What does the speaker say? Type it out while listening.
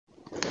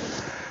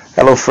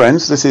Hello,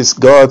 friends. This is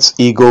God's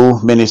Eagle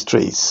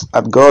Ministries.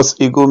 At God's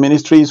Eagle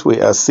Ministries, we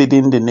are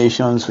seeding the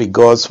nations with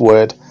God's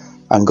Word,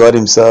 and God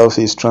Himself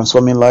is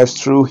transforming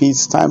lives through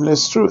His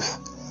timeless truth.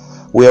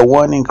 We are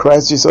one in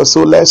Christ Jesus,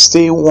 so let's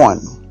stay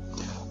one.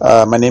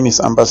 My name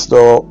is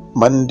Ambassador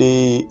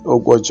Monday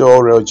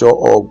Ogwojo Reojo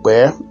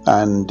Ogbe,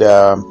 and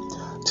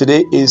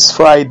today is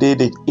Friday,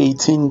 the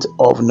 18th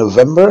of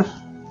November,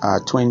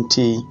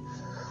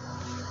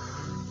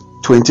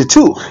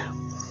 2022.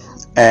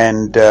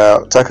 And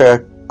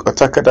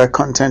Takada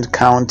content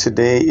count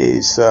today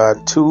is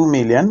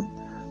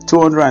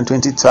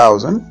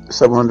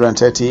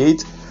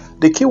 2,220,738.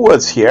 The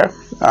keywords here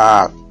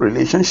are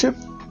relationship,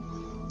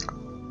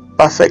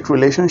 perfect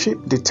relationship,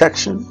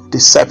 detection,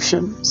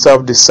 deception,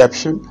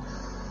 self-deception,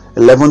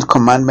 11th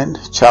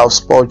commandment, Charles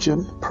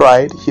Spurgeon,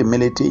 pride,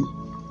 humility,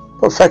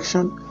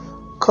 perfection,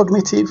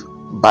 cognitive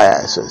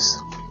biases.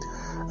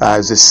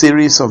 It's a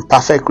series on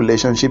perfect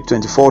relationship,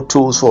 24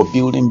 tools for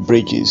building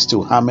bridges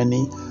to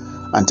harmony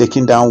and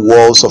taking down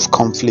walls of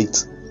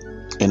conflict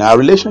in our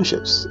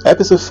relationships.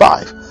 Episode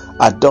 5,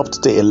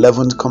 adopt the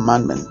 11th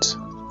commandment.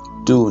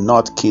 Do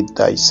not kid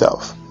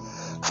thyself.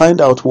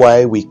 Find out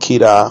why we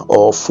kid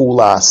or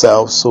fool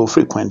ourselves so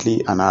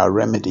frequently and our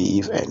remedy,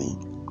 if any.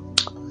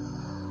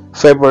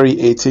 February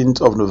 18th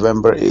of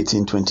November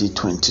 18,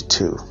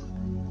 2022.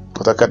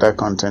 Potakada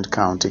content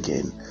count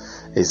again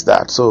is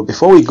that. So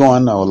before we go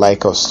on, I would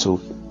like us to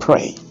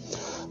pray.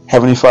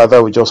 Heavenly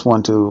Father, we just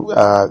want to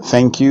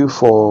thank you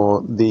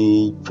for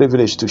the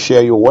privilege to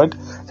share your word.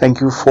 Thank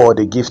you for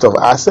the gift of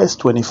access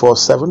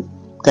 24/7.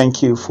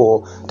 Thank you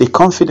for the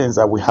confidence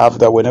that we have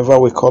that whenever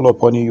we call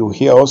upon you, you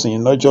hear us, and you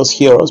not just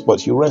hear us,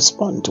 but you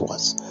respond to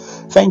us.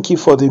 Thank you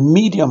for the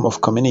medium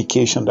of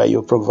communication that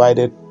you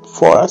provided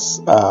for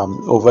us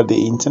over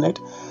the internet,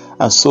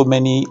 and so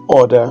many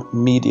other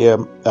media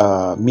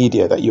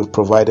that you've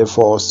provided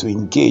for us to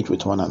engage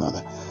with one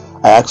another.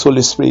 I ask,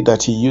 Holy Spirit,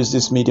 that you use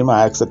this medium.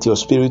 I ask that your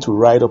Spirit will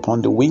ride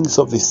upon the wings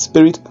of the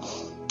Spirit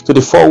to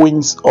the four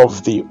winds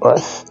of the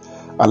earth,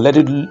 and let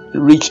it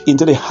reach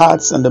into the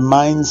hearts and the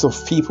minds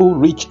of people,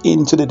 reach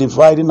into the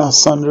dividing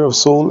asunder of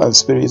soul and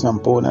spirit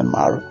and bone and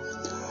marrow,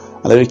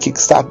 and let it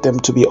kickstart them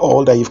to be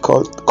all that you've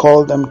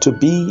called them to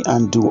be,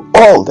 and do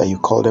all that you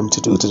call them to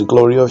do, to the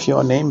glory of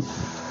your name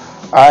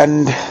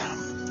and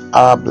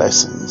our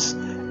blessings.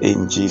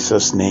 In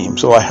Jesus' name.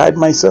 So I hide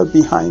myself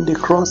behind the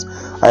cross.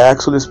 I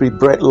ask Holy Spirit,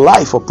 breathe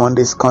life upon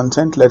this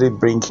content. Let it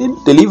bring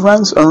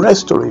deliverance and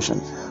restoration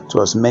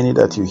to as many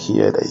that you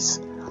hear this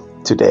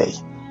today.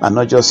 And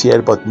not just hear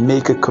it, but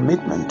make a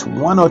commitment to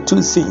one or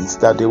two things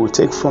that they will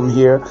take from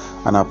here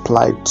and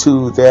apply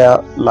to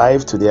their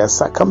life, to their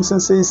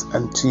circumstances,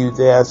 and to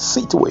their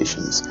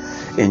situations.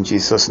 In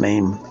Jesus'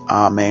 name,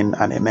 amen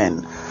and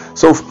amen.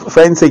 So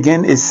friends,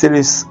 again, a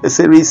series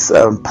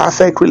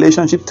Perfect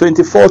Relationship,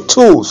 24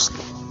 tools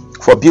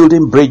for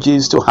building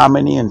bridges to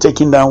harmony and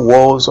taking down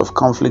walls of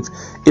conflict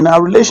in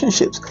our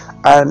relationships.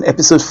 And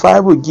episode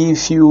 5 will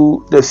give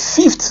you the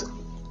fifth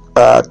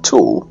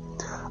tool.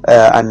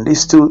 And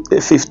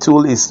the fifth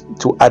tool is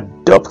to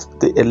adopt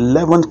the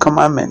 11th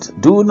commandment.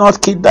 Do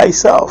not kid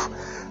thyself.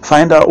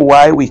 Find out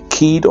why we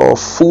kid or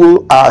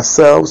fool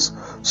ourselves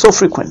so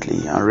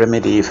frequently and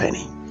remedy, if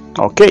any.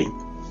 Okay.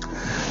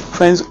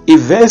 Friends,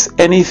 if there's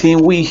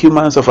anything we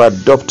humans have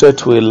adopted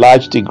to a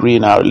large degree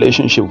in our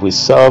relationship with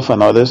self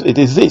and others, it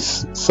is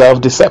this: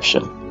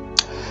 self-deception.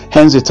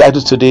 Hence the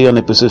title today on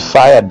episode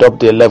 5, adopt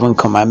the 11th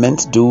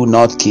commandment, do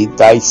not kid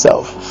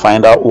thyself.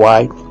 Find out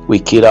why we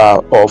kid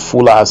or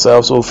fool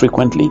ourselves so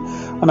frequently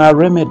and our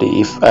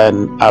remedy, if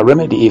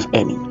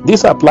any.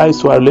 This applies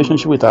to our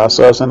relationship with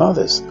ourselves and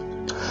others.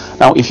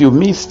 Now, if you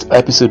missed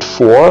episode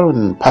 4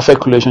 on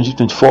Perfect Relationship,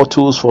 24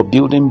 tools for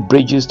building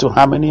bridges to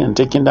harmony and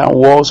taking down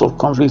walls of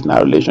conflict in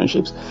our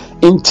relationships,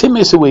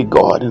 intimacy with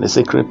God in a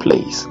sacred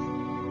place,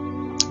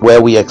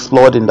 where we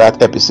explored in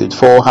that episode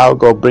 4 how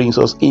God brings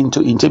us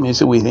into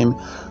intimacy with Him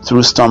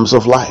through storms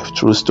of life.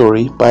 True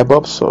story by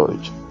Bob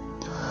Sorge.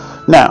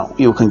 Now,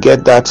 you can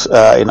get that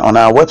on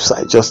our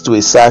website. Just do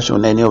a search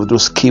on any of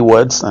those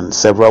keywords and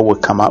several will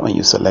come up when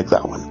you select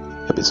that one.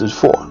 Episode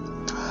 4.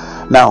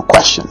 Now,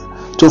 question.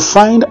 To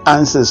find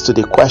answers to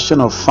the question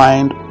of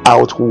find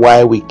out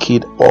why we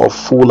kid or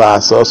fool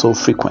ourselves so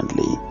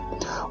frequently,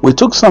 we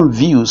took some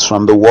views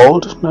from the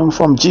world and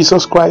from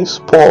Jesus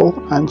Christ, Paul,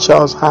 and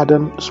Charles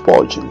Haddon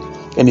Spurgeon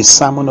in his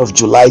sermon of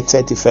July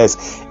 31st,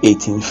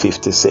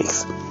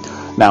 1856.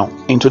 Now,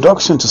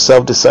 introduction to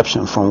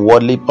self-deception from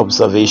worldly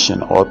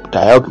observation or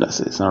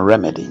diagnosis and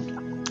remedy.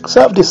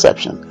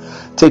 Self-deception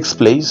takes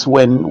place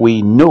when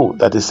we know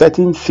that a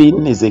certain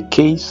thing is the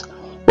case,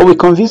 but we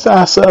convince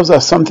ourselves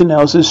that something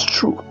else is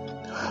true.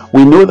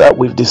 We know that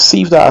we've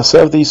deceived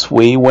ourselves this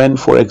way when,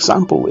 for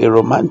example, a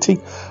romantic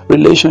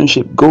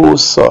relationship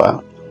goes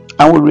sour,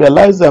 and we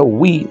realize that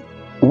we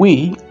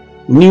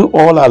knew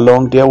all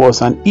along there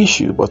was an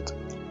issue, but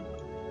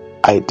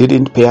I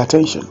didn't pay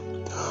attention.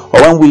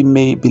 Or when we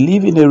may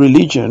believe in a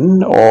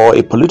religion or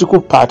a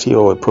political party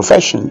or a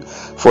profession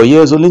for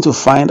years only to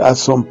find at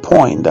some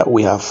point that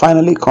we have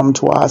finally come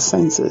to our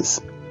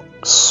senses.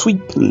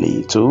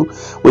 sweetly too,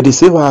 we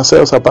deceive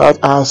ourselves about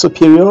our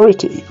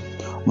superiority.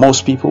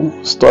 Most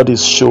people,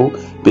 studies show,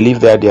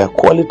 believe that their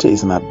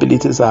qualities and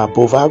abilities are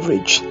above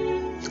average.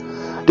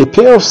 The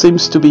payoff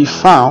seems to be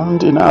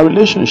found in our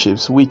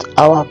relationships with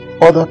our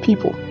other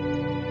people.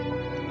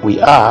 We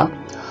are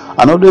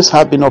and always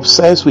have been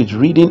obsessed with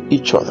reading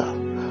each other,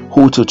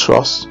 who to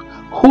trust,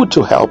 who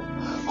to help,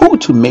 who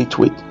to mate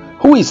with,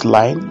 who is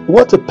lying,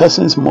 what a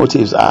person's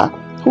motives are,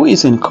 who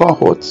is in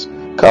cohorts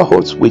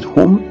with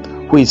whom,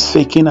 who is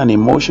faking an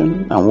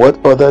emotion, and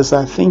what others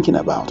are thinking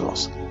about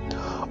us.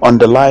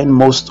 Underlying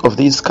most of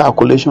these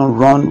calculations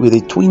run with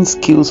the twin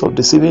skills of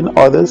deceiving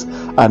others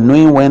and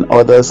knowing when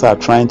others are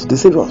trying to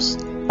deceive us.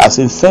 As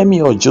in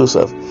Femi or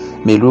Joseph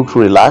may look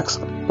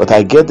relaxed, but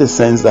I get the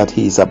sense that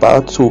he is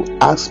about to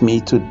ask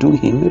me to do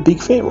him a big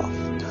favor.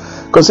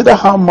 Consider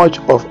how much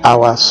of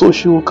our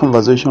social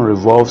conversation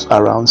revolves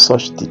around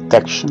such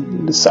detection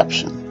and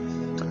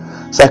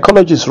deception.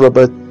 Psychologist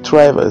Robert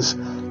Trivers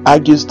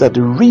argues that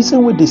the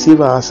reason we deceive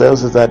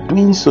ourselves is that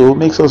doing so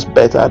makes us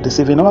better at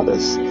deceiving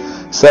others.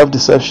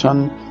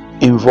 Self-deception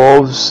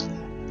involves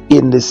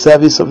in the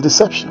service of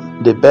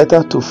deception. The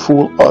better to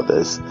fool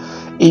others.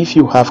 If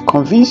you have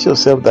convinced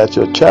yourself that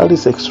your child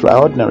is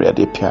extraordinary at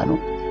the piano,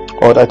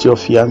 or that your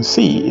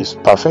fiancé is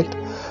perfect,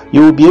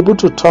 you will be able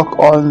to talk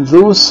on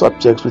those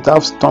subjects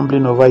without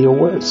stumbling over your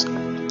words,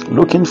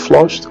 looking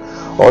flushed,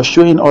 or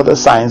showing other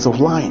signs of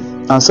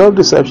lying. And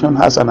self-deception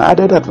has an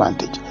added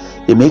advantage.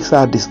 It makes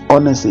our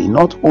dishonesty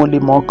not only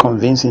more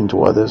convincing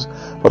to others,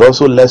 but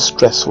also less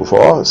stressful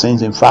for us,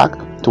 since in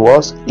fact, to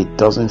us, it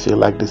doesn't feel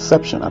like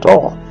deception at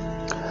all.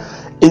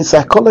 In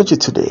Psychology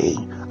Today,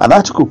 an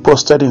article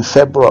posted in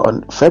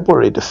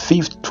February the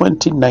 5th,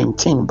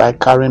 2019 by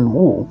Karen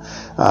Wu,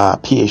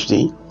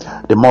 PhD,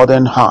 The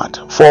Modern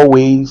Heart, 4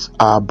 Ways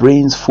Our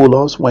Brains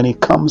Fool Us When It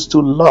Comes to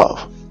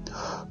Love.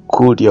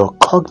 Could your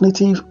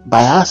cognitive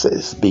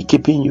biases be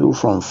keeping you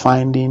from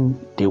finding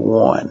the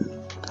one?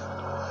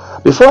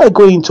 Before I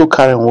go into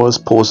Karen Wu's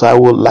post, I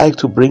would like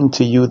to bring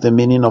to you the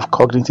meaning of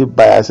cognitive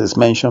biases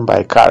mentioned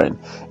by Karen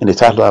in the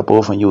title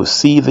above, and you will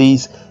see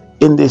these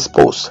in this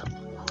post.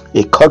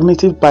 A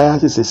cognitive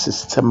bias is a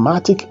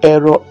systematic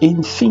error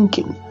in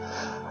thinking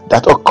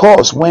that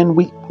occurs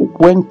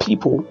when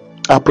people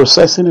are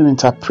processing and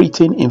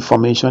interpreting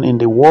information in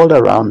the world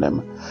around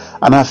them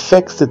and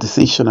affects the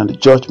decision and the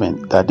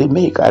judgment that they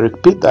make. I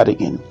repeat that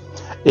again.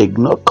 A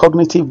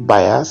cognitive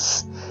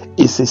bias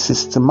is a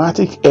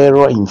systematic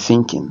error in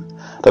thinking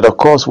that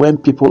occurs when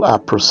people are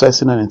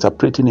processing and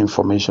interpreting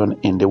information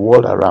in the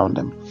world around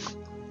them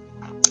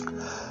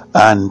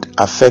and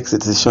affects the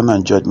decision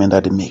and judgment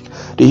that they make.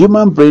 The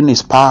human brain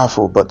is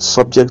powerful but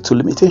subject to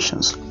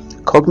limitations.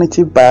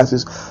 Cognitive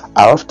biases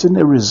are often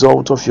a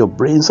result of your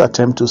brain's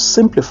attempt to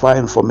simplify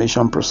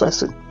information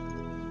processing.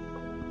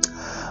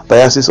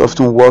 Biases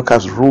often work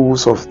as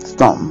rules of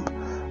thumb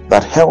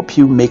that help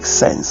you make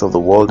sense of the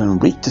world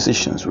and reach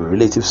decisions with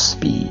relative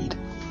speed.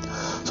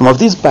 Some of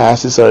these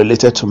biases are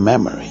related to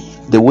memory.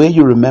 The way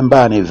you remember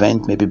an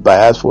event may be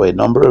biased for a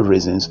number of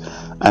reasons,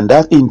 and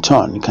that in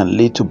turn can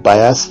lead to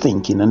biased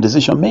thinking and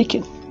decision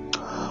making.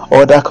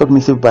 Other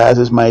cognitive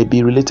biases might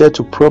be related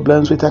to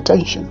problems with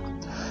attention.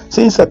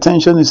 Since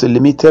attention is a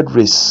limited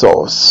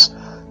resource,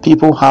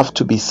 people have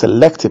to be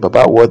selective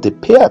about what they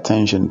pay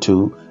attention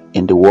to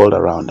in the world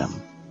around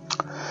them.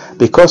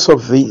 Because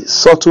of these,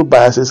 subtle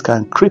biases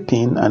can creep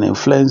in and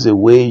influence the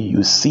way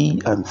you see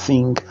and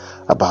think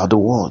about the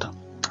world.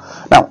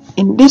 Now,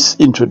 in this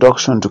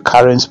introduction to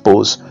Karen's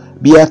post,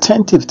 be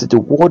attentive to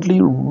the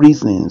worldly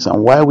reasonings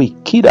and why we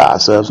kid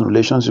ourselves in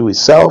relationship with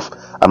self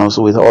and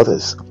also with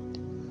others.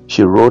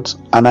 She wrote,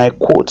 and I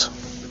quote,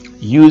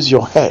 "Use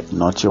your head,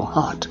 not your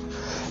heart."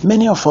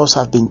 Many of us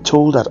have been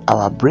told that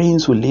our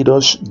brains will lead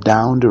us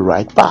down the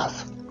right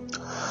path.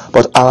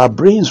 But are our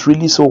brains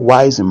really so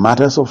wise in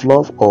matters of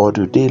love, or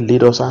do they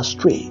lead us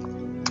astray?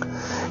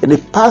 In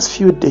the past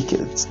few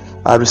decades,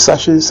 our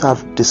researchers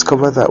have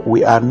discovered that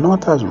we are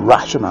not as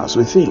rational as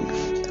we think.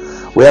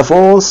 We have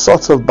all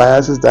sorts of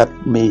biases that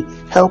may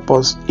help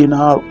us in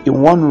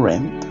one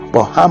realm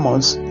but harm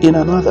us in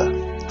another.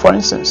 For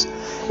instance,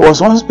 it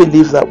was once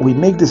believed that we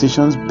make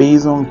decisions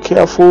based on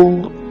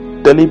careful,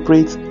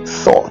 deliberate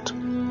thought.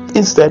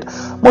 Instead,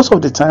 most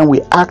of the time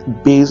we act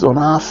based on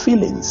our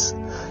feelings,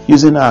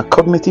 using our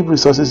cognitive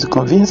resources to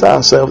convince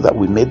ourselves that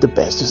we made the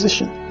best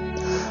decision.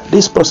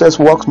 This process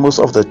works most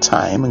of the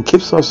time and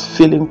keeps us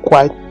feeling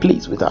quite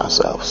pleased with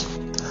ourselves.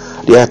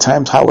 There are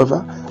times,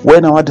 however,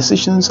 when our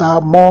decisions are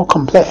more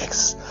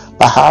complex,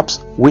 perhaps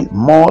with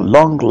more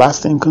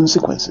long-lasting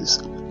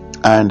consequences,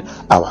 and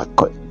our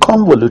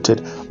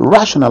convoluted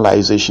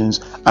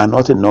rationalizations are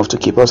not enough to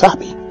keep us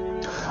happy.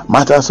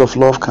 Matters of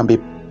love can be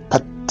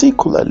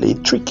particularly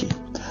tricky.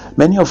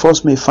 Many of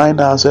us may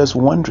find ourselves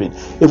wondering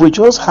if we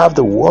just have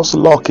the worst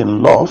luck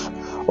in love,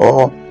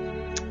 or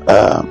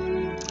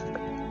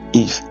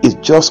if it's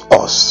just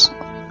us.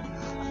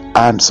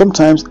 And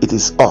sometimes it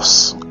is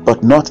us,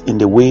 but not in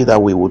the way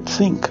that we would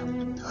think.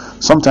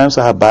 Sometimes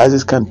our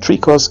biases can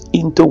trick us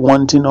into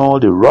wanting all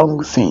the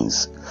wrong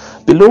things.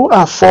 Below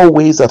are 4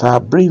 ways that our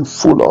brain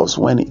fools us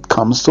when it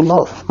comes to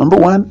love. Number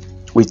 1,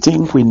 we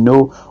think we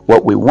know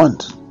what we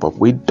want, but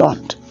we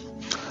don't.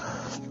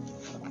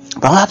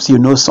 Perhaps you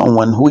know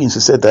someone who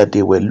insisted that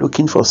they were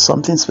looking for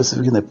something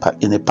specific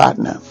in a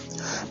partner,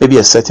 maybe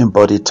a certain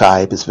body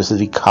type, a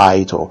specific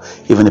height, or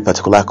even a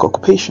particular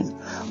occupation.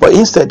 But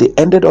instead, they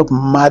ended up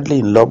madly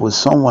in love with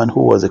someone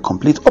who was a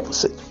complete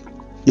opposite.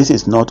 This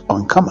is not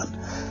uncommon.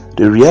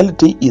 The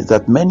reality is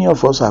that many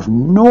of us have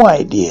no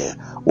idea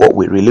what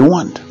we really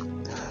want.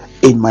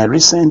 In my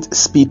recent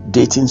speed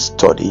dating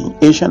study,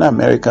 Asian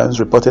Americans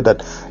reported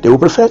that they would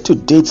prefer to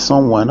date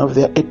someone of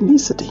their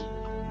ethnicity.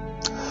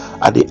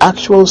 At the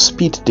actual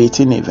speed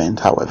dating event,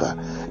 however,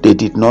 they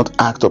did not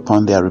act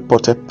upon their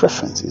reported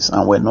preferences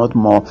and were not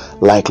more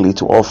likely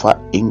to offer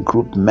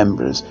in-group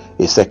members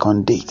a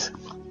second date.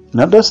 In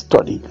another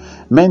study,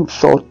 men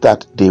thought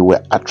that they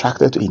were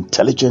attracted to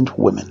intelligent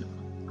women,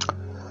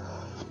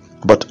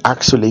 but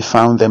actually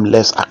found them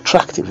less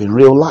attractive in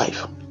real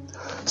life.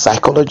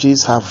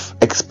 Psychologists have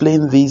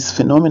explained these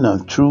phenomena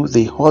through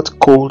the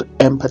hot-cold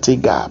empathy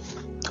gap.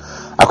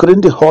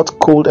 According to the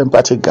hot-cold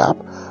empathy gap,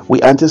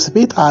 we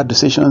anticipate our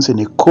decisions in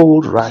a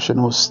cold,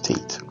 rational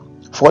state,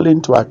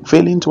 failing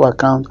to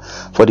account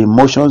for the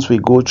emotions we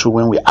go through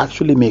when we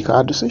actually make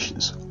our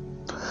decisions.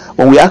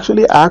 When we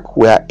actually act,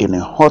 we are in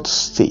a hot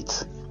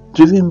state,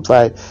 driven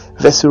by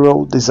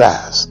visceral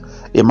desires.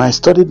 In my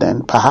study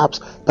then, perhaps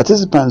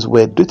participants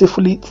were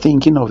dutifully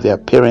thinking of their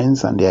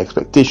parents and their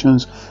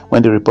expectations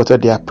when they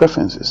reported their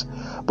preferences.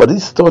 But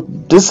this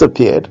thought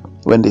disappeared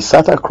when they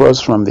sat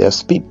across from their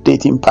speed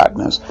dating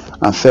partners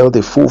and felt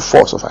the full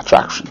force of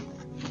attraction.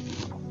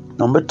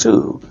 Number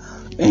 2,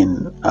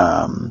 in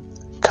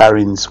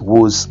Karen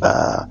Wu's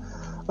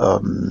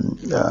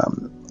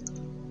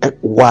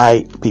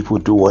why people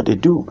do what they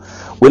do.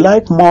 We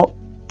like more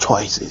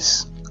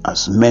choices,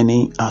 as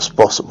many as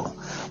possible.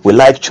 We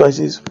like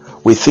choices.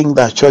 We think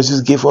that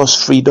choices give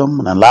us freedom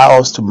and allow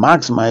us to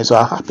maximize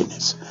our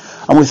happiness.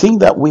 And we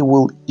think that we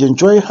will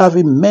enjoy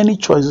having many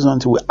choices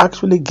until we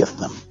actually get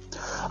them.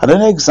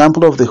 Another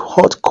example of the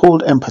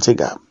hot-cold empathy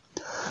gap.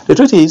 The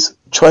truth is,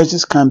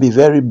 choices can be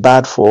very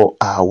bad for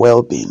our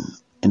well-being.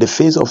 In the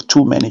face of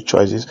too many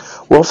choices,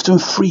 we often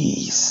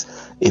freeze,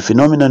 a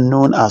phenomenon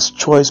known as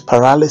choice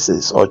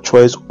paralysis or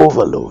choice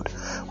overload.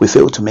 We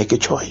fail to make a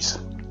choice.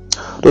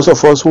 Those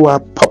of us who are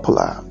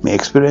popular may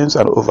experience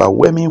an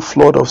overwhelming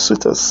flood of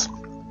suitors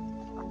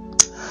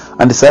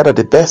and decide that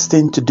the best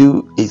thing to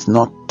do is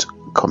not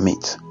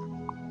commit.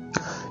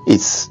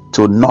 It's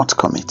to not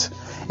commit,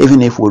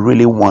 even if we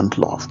really want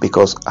love,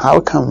 because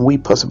how can we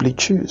possibly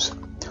choose?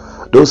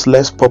 Those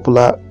less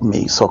popular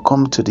may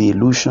succumb to the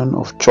illusion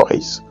of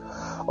choice,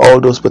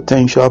 all those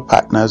potential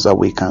partners that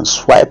we can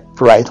swipe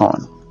right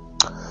on.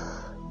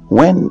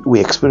 When we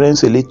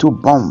experience a little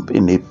bump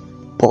in a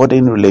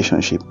budding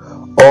relationship,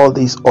 all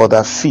these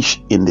other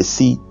fish in the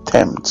sea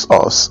tempt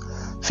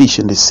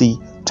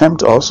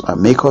us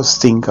and make us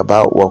think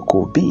about what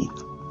could be.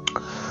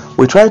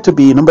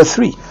 Number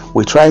 3,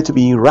 we try to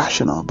be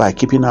rational by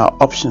keeping our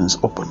options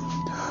open.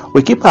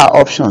 We keep our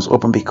options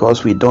open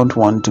because we don't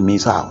want to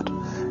miss out.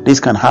 This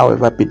can,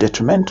 however, be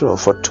detrimental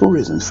for 2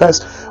 reasons.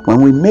 First,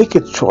 when we make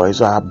a choice,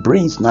 our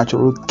brains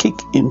naturally kick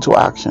into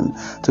action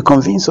to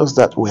convince us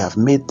that we have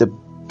made the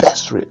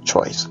best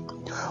choice.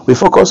 We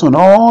focus on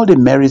all the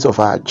merits of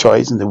our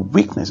choice and the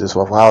weaknesses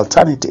of our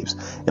alternatives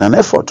in an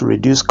effort to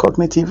reduce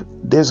cognitive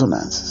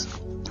dissonances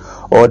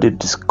or the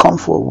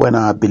discomfort when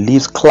our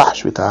beliefs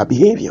clash with our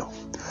behavior.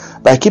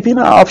 By keeping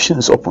our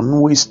options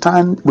open, we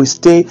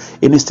stay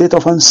in a state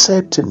of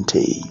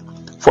uncertainty.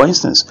 For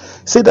instance,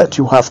 say that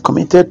you have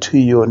committed to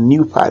your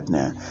new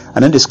partner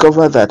and then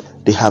discover that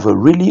they have a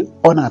really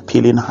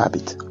unappealing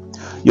habit.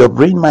 Your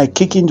brain might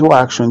kick into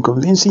action,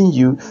 convincing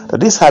you that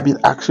this habit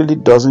actually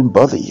doesn't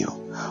bother you.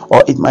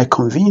 Or it might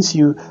convince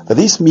you that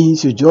this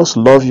means you just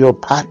love your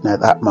partner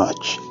that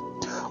much.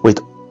 With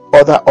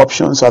other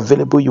options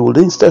available, you will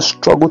instead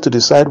struggle to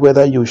decide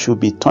whether you should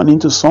be turning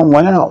to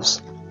someone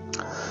else.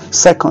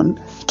 Second,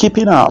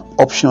 keeping our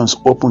options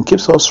open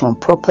keeps us from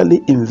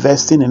properly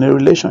investing in a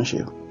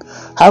relationship.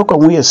 How can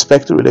we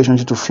expect a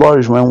relationship to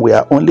flourish when we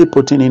are only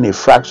putting in a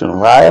fraction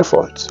of our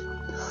efforts?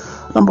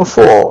 Number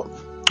 4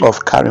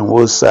 of Karen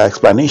Wu's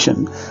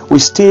explanation, we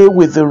stay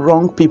with the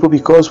wrong people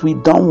because we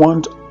don't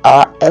want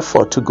our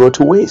effort to go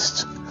to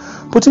waste.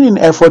 Putting in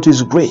effort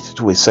is great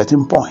to a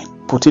certain point.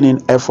 Putting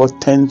in effort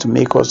tends to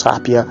make us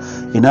happier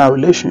in our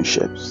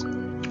relationships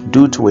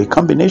due to a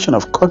combination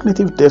of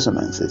cognitive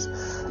dissonances.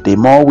 The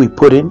more we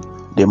put in,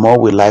 the more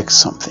we like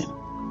something,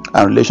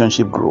 and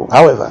relationship grow.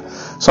 However,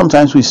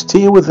 sometimes we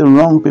stay with the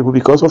wrong people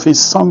because of a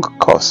sunk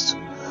cost.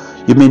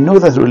 You may know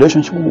that the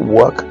relationship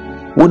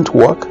won't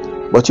work,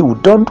 but you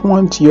don't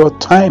want your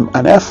time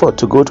and effort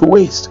to go to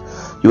waste.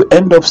 You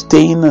end up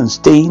staying,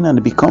 and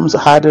it becomes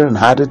harder and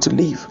harder to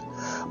leave.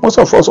 Most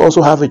of us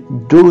also have a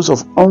dose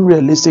of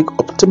unrealistic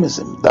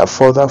optimism that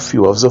further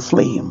fuels the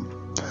flame.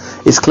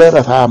 It's clear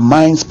that our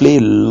minds play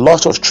a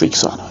lot of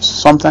tricks on us.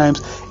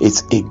 Sometimes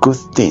it's a good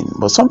thing,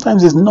 but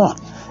sometimes it's not.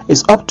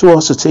 It's up to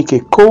us to take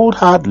a cold,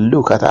 hard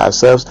look at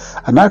ourselves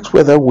and ask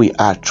whether we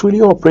are truly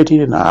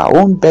operating in our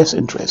own best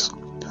interest.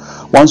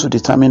 Once we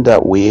determine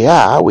that we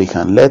are, we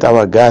can let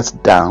our guards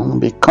down,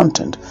 be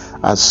content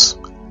as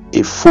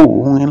a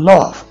fool in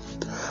love.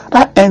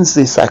 That ends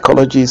the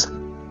psychologist's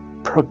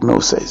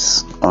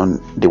prognosis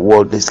on the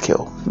worldly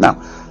scale. Now,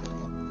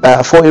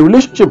 for a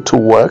relationship to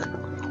work,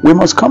 we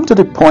must come to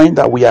the point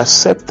that we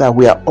accept that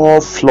we are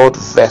all flawed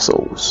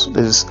vessels.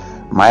 This is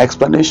my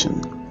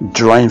explanation,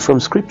 drawing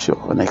from scripture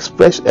and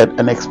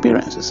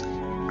experiences.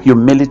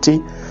 Humility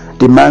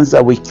demands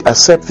that we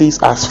accept this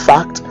as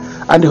fact,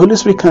 and the Holy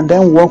Spirit can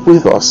then work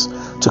with us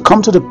to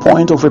come to the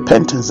point of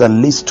repentance that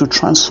leads to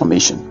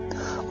transformation.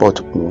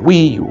 But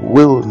we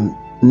will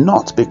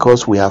not,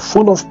 because we are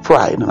full of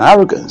pride and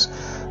arrogance.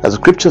 As the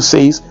scripture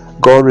says,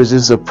 God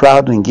resists the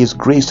proud and gives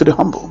grace to the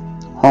humble.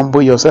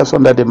 Humble yourselves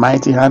under the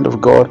mighty hand of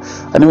God,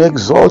 and He will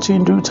exalt you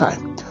in due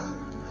time.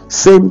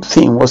 Same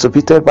thing was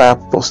repeated by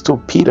Apostle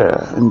Peter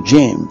and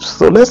James.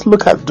 So let's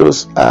look at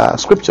those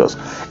scriptures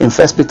in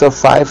 1 Peter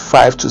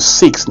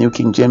 5:5-6, New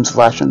King James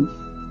Version.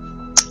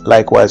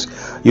 Likewise,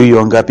 you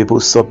younger people,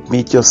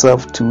 submit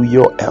yourself to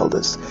your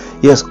elders.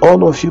 Yes,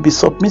 all of you be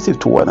submissive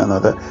to one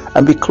another,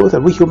 and be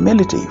clothed with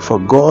humility, for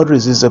God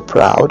resists the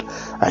proud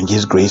and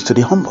gives grace to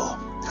the humble.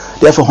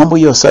 Therefore humble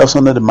yourselves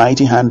under the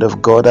mighty hand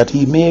of God, that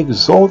He may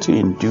exalt you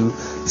in due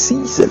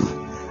season.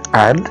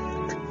 And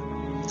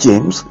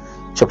James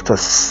chapter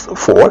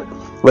 4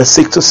 verse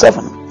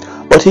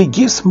 6-7. But He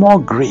gives more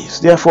grace.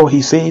 Therefore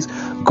He says,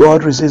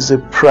 God resists the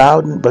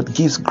proud, but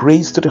gives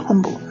grace to the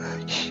humble.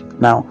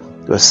 Now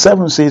verse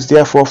 7 says,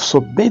 therefore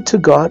submit to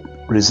God,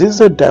 resist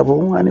the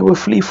devil, and he will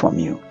flee from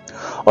you.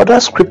 Other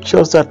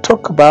scriptures that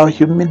talk about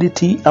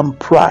humility and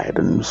pride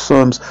in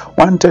Psalms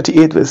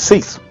 138 verse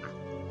 6.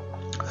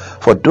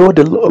 For though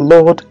the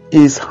Lord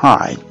is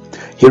high,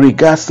 He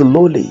regards the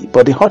lowly,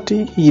 but the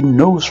haughty He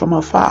knows from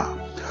afar.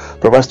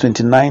 Proverbs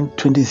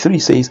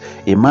 29:23 says,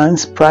 a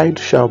man's pride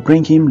shall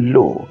bring him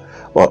low,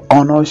 but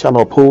honor shall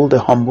uphold the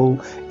humble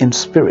in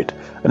spirit.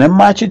 And then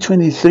Matthew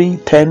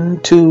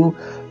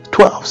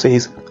 23:10-12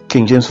 says,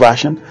 King James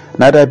Version,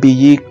 neither be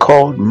ye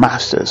called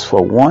masters,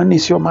 for one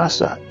is your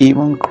master,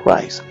 even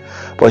Christ.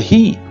 But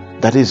he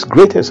that is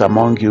greatest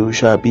among you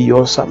shall be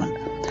your servant.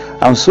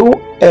 And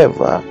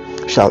soever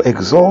shall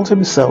exalt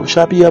himself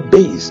shall be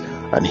abased,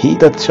 and he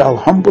that shall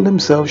humble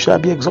himself shall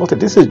be exalted.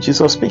 This is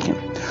Jesus speaking.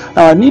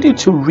 Now I need you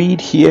to read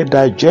here,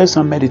 digest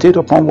and meditate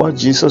upon what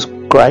Jesus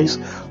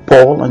Christ,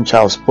 Paul and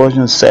Charles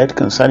Spurgeon said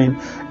concerning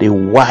the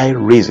why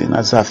reason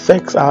as it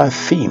affects our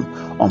theme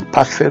on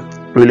perfect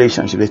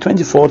relationship, the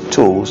 24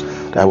 tools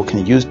that we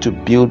can use to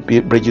build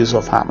bridges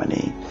of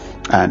harmony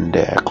and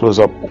close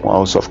up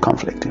walls of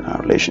conflict in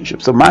our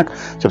relationship. So Mark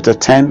chapter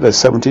 10 verse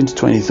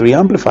 17-23,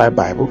 Amplified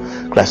Bible,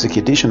 Classic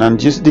Edition. And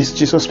this is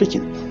Jesus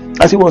speaking.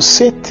 As He was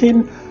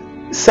setting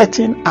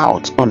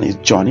out on His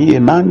journey,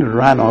 a man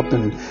ran up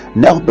and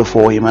knelt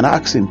before Him and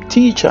asked Him,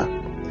 Teacher,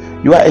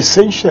 you are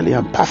essentially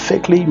and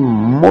perfectly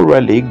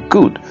morally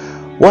good.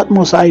 What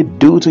must I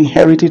do to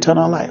inherit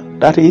eternal life?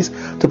 That is,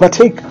 to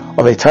partake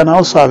of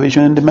eternal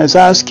salvation in the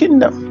Messiah's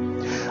kingdom.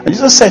 And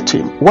Jesus said to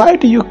him, why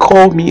do you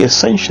call me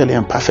essentially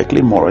and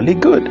perfectly morally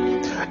good?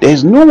 There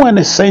is no one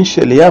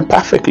essentially and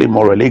perfectly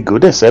morally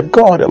good except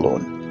God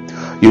alone.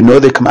 You know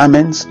the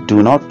commandments: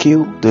 do not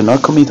kill, do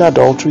not commit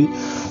adultery,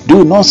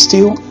 do not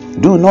steal,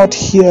 do not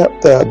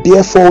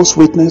bear false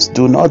witness,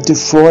 do not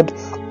defraud,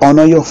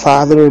 honor your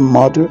father and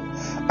mother.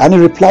 And he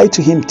replied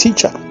to him,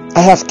 Teacher, I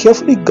have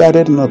carefully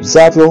guarded and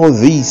observed all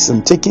these,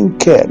 and taken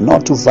care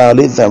not to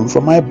violate them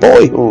from my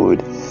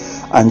boyhood.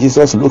 And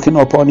Jesus, looking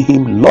upon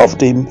him,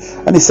 loved him,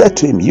 and He said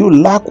to him, you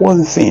lack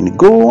one thing.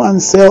 Go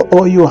and sell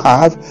all you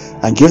have,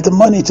 and give the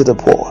money to the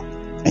poor,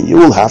 and you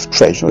will have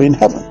treasure in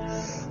heaven.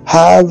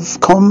 Have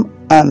come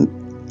and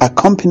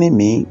accompany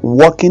me,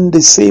 walking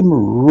the same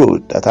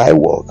road that I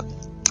walk.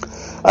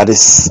 At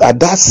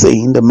that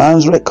saying, the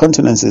man's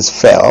countenance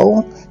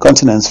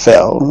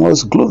fell and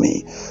was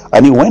gloomy,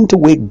 and he went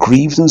away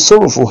grieved and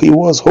sorrowful. He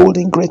was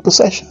holding great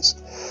possessions.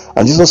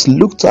 And Jesus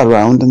looked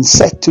around and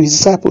said to His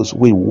disciples,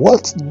 with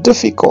what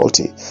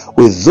difficulty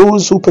will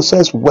those who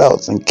possess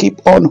wealth and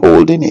keep on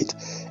holding it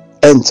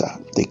enter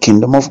the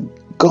kingdom of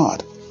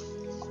God?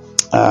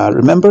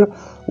 Remember,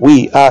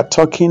 we are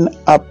talking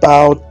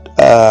about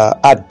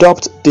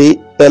adopt the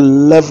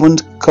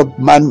 11th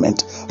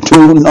commandment: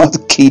 do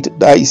not kid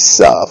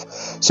thyself.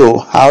 So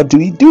how do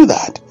we do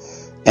that?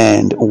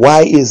 And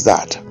why is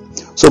that?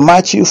 So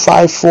Matthew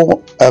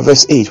 5:4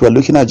 verse 8, we're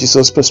looking at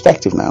Jesus'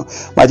 perspective now.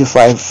 Matthew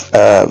 5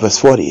 verse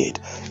 48.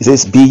 It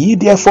says, be ye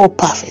therefore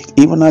perfect,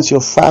 even as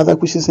your Father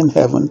which is in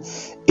heaven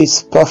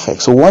is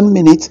perfect. So 1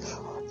 minute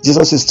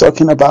Jesus is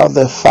talking about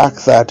the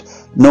fact that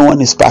no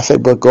one is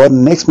perfect but God.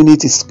 Next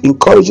minute is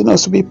encouraging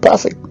us to be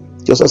perfect,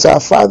 just as our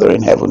Father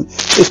in heaven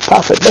is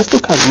perfect. Let's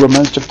look at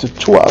Romans chapter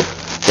 12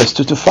 verse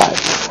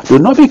 2-5. Do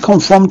not be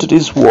conformed to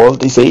this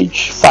world, this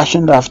age,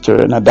 fashioned after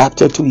and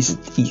adapted to its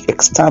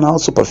external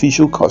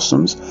superficial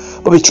customs,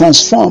 but be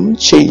transformed,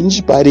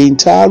 changed by the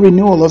entire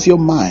renewal of your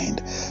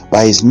mind,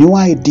 by His new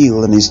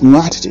ideal and His new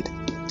attitude.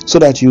 so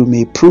that you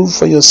may prove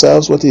for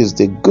yourselves what is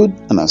the good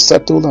and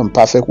acceptable and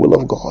perfect will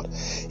of God,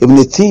 even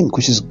the thing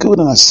which is good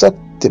and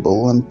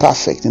acceptable and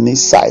perfect in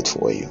His sight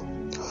for you.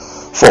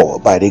 For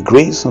by the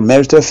grace and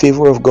merited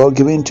favor of God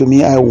given to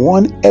me, I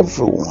warn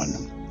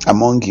everyone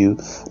among you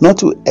not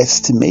to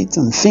estimate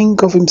and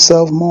think of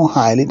himself more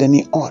highly than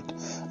he ought,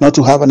 not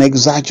to have an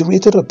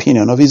exaggerated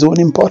opinion of his own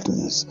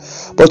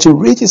importance, but to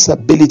rate his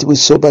ability with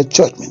sober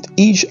judgment,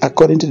 each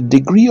according to the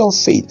degree of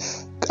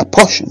faith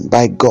apportioned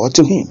by God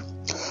to him.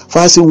 For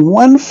as in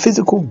one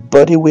physical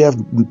body we have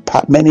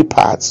many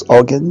parts,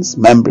 organs,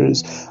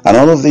 members, and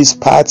all of these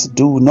parts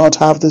do not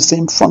have the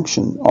same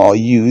function or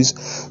use,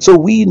 so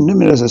we,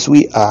 numerous as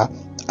we are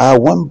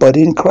one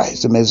body in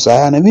Christ, the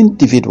Messiah, and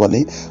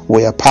individually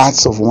we are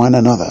parts of one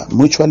another,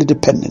 mutually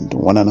dependent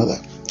on one another.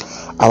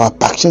 Our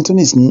perfection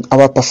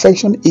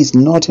is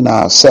not in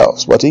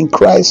ourselves, but in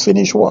Christ's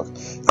finished work.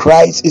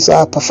 Christ is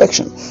our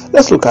perfection.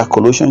 Let's look at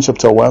Colossians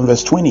chapter 1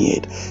 verse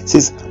 28. It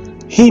says,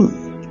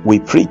 Him we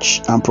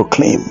preach and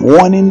proclaim,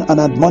 warning and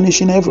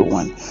admonishing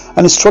everyone,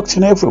 and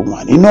instructing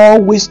everyone in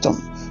all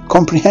wisdom,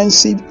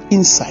 comprehensive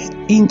insight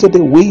into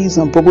the ways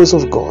and purpose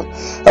of God,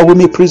 that we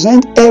may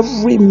present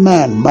every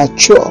man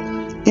mature,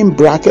 in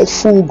bracket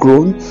full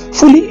grown,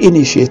 fully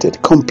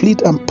initiated,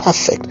 complete and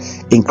perfect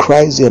in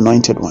Christ the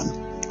Anointed One.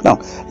 Now,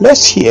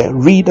 let's here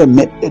read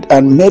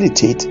and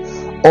meditate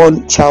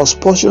on Charles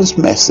Spurgeon's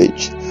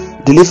message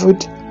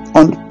delivered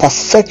on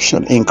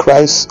perfection in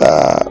Christ,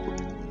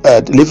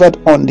 delivered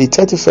on the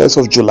 31st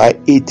of July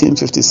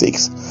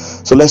 1856.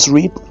 So let's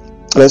read,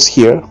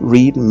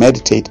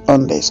 meditate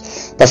on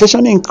this.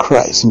 Perfection in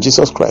Christ, in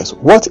Jesus Christ.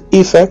 What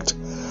effect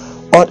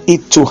ought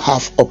it to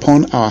have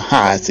upon our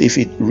hearts if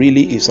it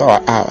really is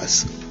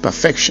ours?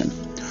 Perfection.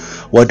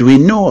 What do we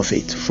know of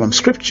it from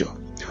Scripture?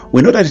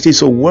 We know that it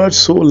is a word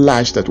so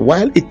large that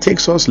while it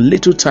takes us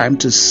little time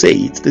to say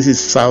it, this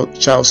is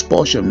Charles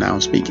Spurgeon now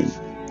speaking,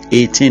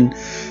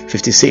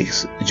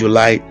 1856,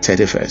 July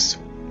 31st.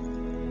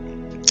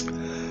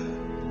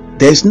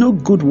 There is no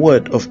good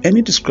word of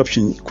any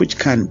description which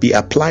can be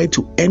applied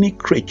to any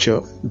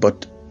creature,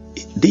 but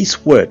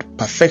this word,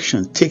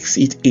 perfection, takes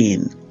it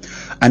in.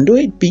 And though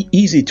it be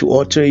easy to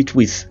utter it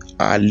with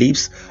our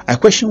lips, I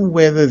question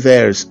whether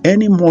there's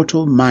any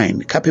mortal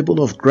mind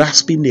capable of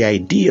grasping the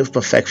idea of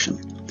perfection,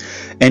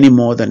 any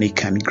more than it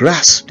can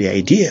grasp the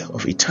idea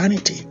of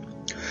eternity.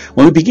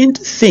 When we begin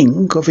to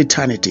think of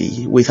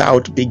eternity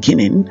without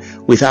beginning,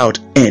 without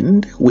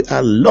end, we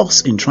are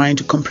lost in trying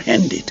to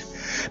comprehend it,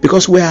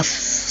 because we are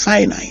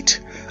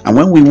finite. And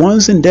when we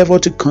once endeavor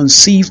to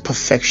conceive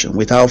perfection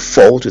without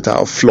fault,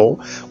 without flaw,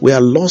 we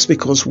are lost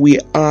because we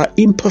are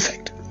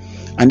imperfect.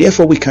 And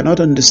therefore we cannot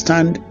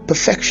understand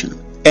perfection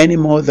any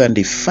more than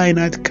the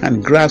finite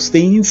can grasp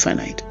the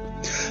infinite.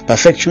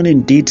 Perfection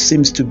indeed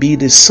seems to be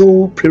the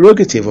sole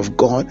prerogative of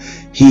God.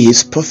 He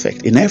is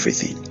perfect in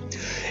everything.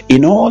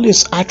 In all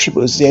his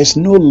attributes there is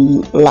no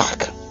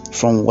lack.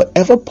 From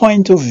whatever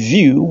point of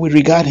view we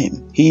regard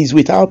him, he is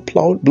without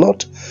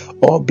blot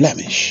or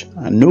blemish,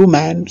 and no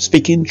man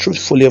speaking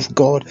truthfully of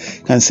God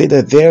can say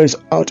that there is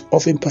aught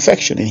of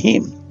imperfection in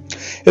him.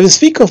 If we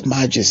speak of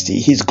majesty,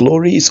 his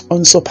glory is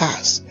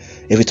unsurpassed.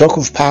 If we talk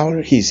of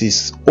power, he is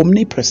his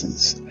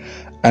omnipresence,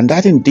 and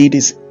that indeed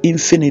is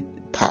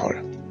infinite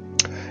power.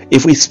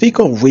 If we speak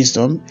of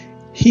wisdom,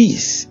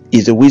 his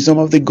is the wisdom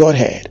of the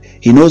Godhead.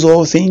 He knows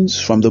all things,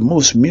 from the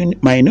most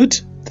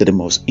minute to the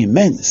most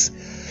immense.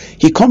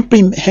 He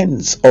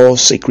comprehends all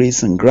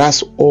secrets and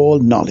grasps all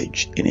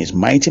knowledge in his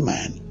mighty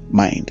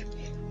mind.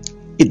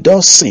 It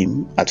does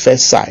seem at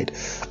first sight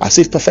as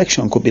if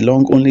perfection could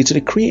belong only to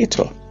the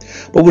Creator.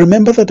 But we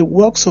remember that the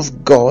works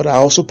of God are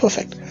also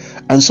perfect,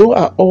 and so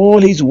are all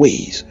his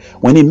ways.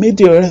 When he made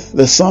the earth,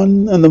 the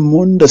sun and the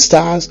moon, the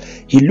stars,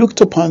 he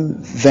looked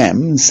upon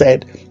them and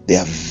said, "They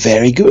are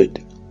very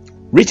good."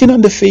 Written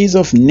on the face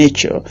of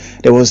nature,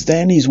 there was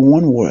then his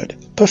one word,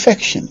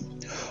 perfection.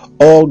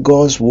 All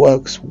God's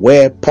works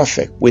were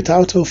perfect,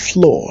 without a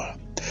flaw.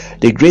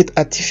 The great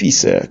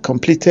artificer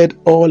completed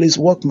all his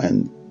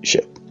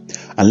workmanship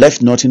and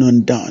left nothing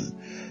undone.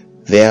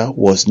 There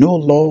was no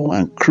law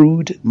and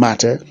crude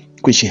matter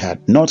which he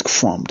had not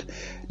formed.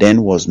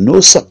 Then was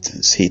no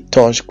substance he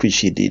touched which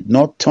he did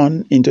not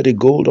turn into the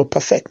gold of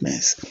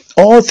perfectness.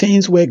 All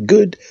things were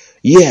good,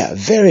 yea,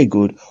 very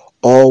good.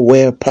 All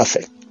were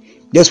perfect.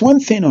 There's one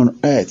thing on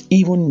earth,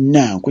 even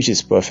now, which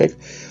is perfect,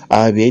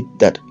 albeit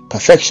that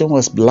perfection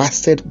was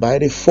blasted by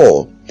the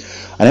fall.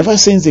 And ever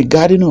since the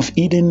Garden of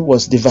Eden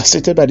was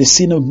devastated by the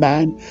sin of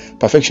man,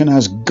 perfection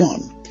has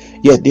gone.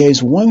 Yet there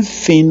is one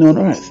thing on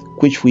earth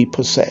which we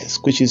possess,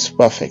 which is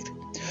perfect.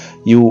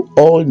 You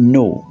all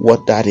know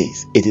what that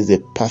is. It is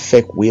the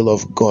perfect will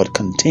of God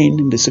contained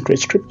in the sacred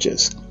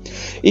scriptures.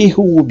 He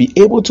who will be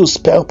able to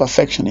spell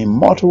perfection in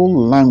mortal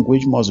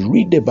language must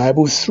read the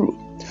Bible through,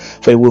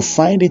 for he will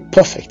find it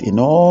perfect in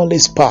all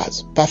its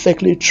parts,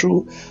 perfectly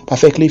true,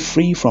 perfectly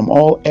free from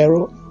all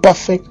error,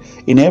 perfect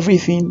in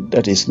everything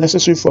that is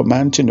necessary for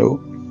man to know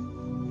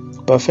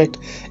perfect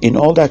in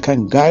all that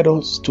can guide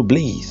us to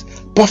bliss,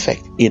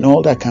 perfect in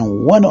all that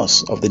can warn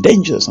us of the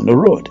dangers on the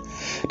road.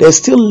 There's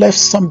still left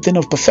something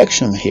of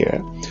perfection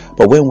here,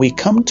 but when we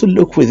come to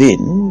look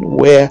within,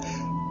 where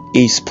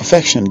is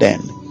perfection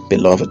then,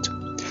 beloved?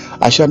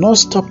 I shall not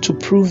stop to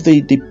prove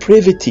the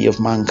depravity of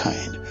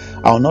mankind.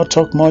 I will not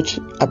talk much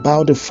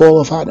about the fall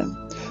of Adam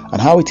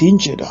and how it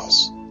injured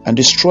us and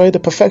destroyed the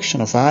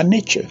perfection of our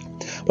nature.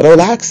 But I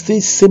will ask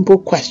this simple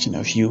question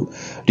of you: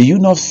 do you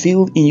not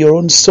feel in your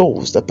own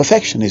souls that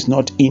perfection is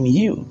not in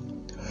you?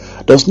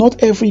 Does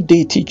not every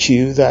day teach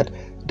you that?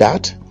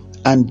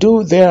 And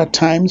though there are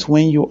times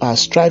when you are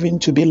striving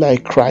to be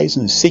like Christ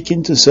and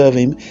seeking to serve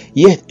Him,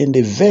 yet in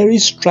the very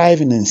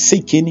striving and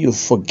seeking you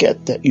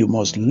forget that you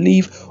must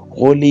live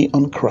wholly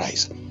on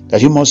Christ,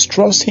 that you must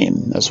trust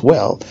Him as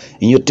well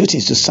in your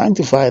duties to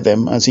sanctify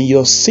them as in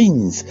your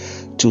sins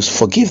to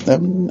forgive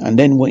them, and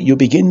then when you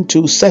begin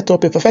to set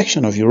up a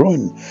perfection of your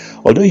own,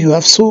 although you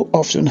have so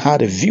often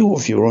had a view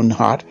of your own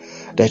heart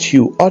that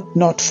you ought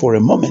not for a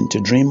moment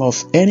to dream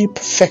of any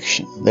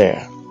perfection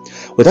there.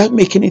 Without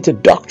making it a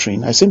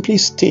doctrine, I simply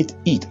state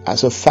it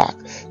as a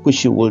fact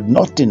which you will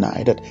not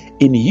deny, that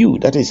in you,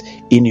 that is,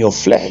 in your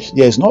flesh,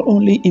 there is not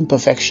only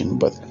imperfection,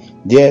 but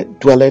there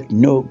dwelleth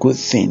no good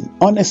thing.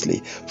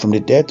 Honestly, from the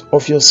depth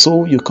of your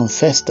soul, you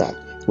confess that,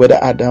 whether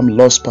Adam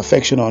lost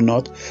perfection or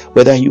not,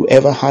 whether you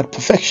ever had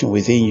perfection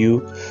within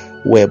you,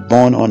 were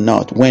born or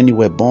not, when you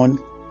were born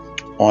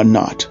or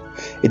not,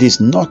 it is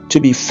not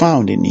to be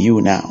found in you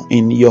now,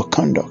 in your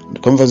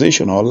conduct,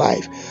 conversation, or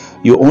life.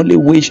 You only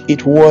wish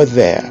it were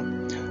there.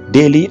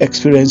 Daily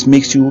experience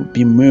makes you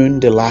bemoan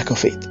the lack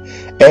of it.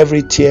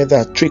 Every tear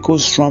that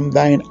trickles from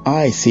thine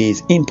eye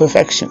says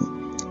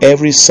imperfection.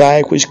 Every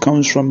sigh which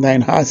comes from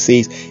thine heart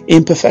says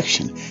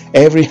imperfection.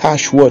 Every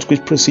harsh word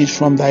which proceeds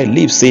from thy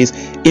lips says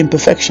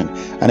imperfection.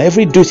 And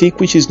every duty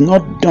which is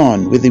not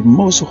done with the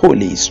most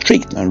holy,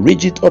 strict, and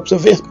rigid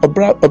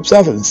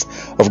observance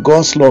of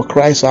God's law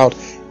cries out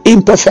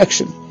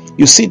imperfection.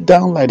 You sit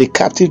down like the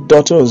captive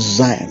daughter of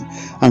Zion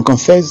and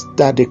confess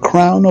that the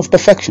crown of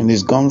perfection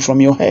is gone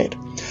from your head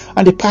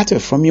and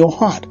departed from your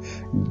heart.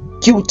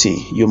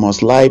 Guilty you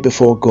must lie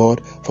before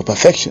God, for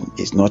perfection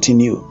is not in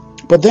you.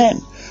 But then,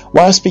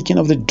 while speaking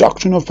of the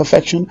doctrine of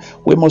perfection,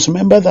 we must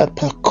remember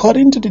that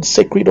according to the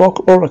sacred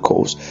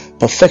oracles,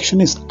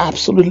 perfection is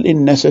absolutely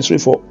necessary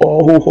for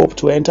all who hope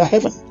to enter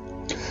heaven.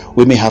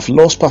 We may have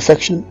lost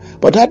perfection,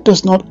 but that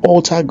does not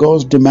alter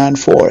God's demand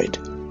for it.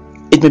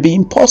 It may be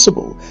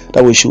impossible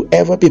that we should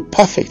ever be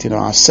perfect in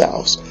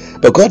ourselves,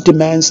 but God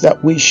demands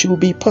that we should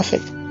be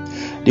perfect.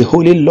 The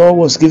holy law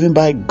was given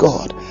by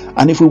God,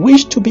 and if we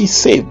wish to be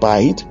saved by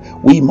it,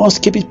 we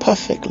must keep it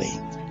perfectly.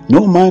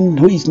 No man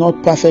who is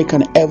not perfect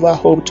can ever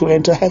hope to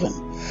enter heaven,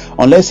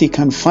 unless he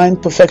can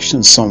find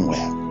perfection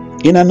somewhere,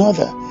 in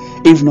another.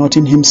 If not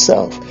in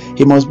himself,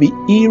 he must be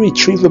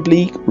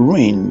irretrievably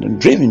ruined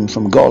and driven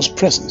from God's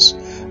presence.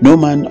 No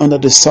man under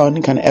the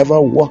sun can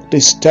ever walk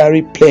the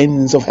starry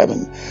plains of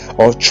heaven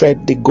or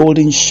tread the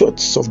golden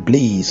chutes of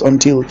bliss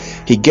until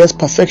he gets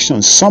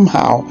perfection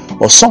somehow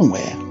or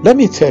somewhere. Let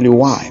me tell you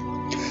why.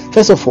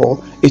 First of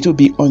all, it would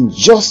be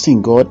unjust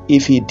in God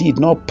if He did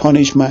not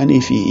punish man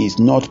if he is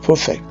not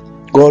perfect.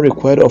 God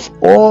required of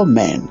all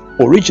men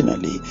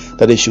originally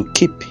that they should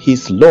keep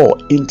His law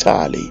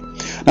entirely.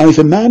 Now, if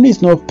a man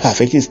is not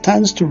perfect, it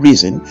stands to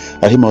reason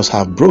that he must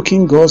have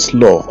broken God's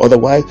law,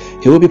 otherwise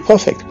he will be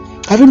perfect.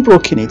 Having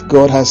broken it,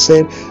 God has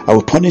said, I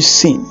will punish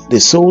sin. The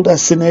soul that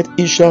sinneth,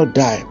 it shall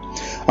die.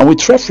 And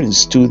with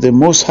reference to the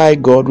Most High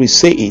God, we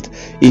say it,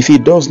 if He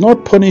does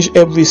not punish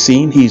every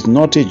sin, He is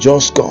not a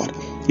just God.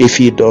 If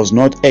He does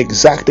not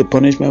exact the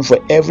punishment for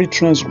every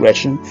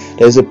transgression,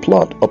 there is a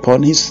plot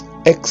upon His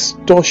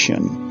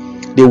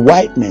extortion. The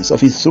whiteness of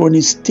His throne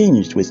is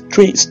tinged with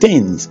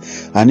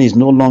stains, and is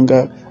no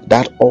longer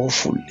that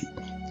awfully,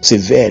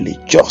 severely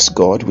just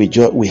God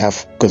we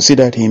have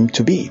considered Him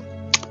to be.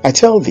 I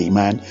tell thee,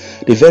 man,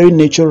 the very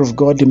nature of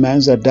God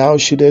demands that thou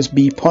shouldest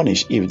be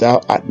punished if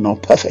thou art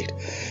not perfect.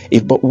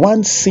 If but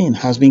one sin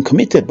has been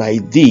committed by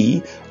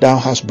thee, thou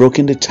hast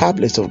broken the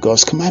tablets of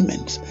God's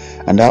commandments,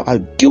 and thou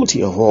art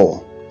guilty of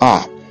all.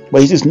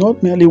 But it is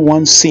not merely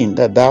one sin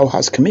that thou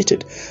hast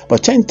committed,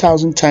 but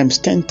 10,000 times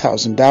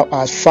 10,000 thou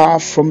art far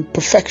from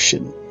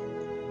perfection.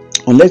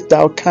 Unless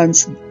thou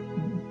canst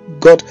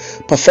got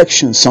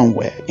perfection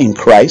somewhere in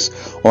Christ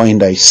or in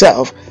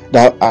thyself,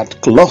 thou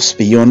art lost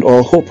beyond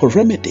all hope of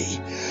remedy.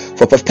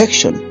 For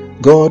perfection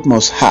God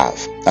must have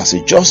as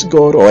a just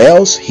God, or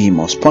else He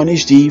must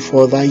punish thee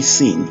for thy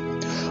sin.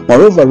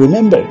 Moreover,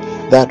 remember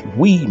that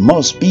we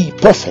must be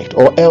perfect,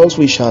 or else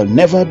we shall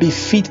never be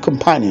fit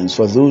companions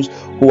for those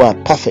who are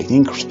perfect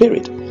in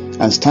spirit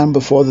and stand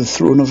before the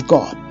throne of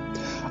God.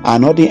 Are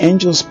not the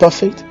angels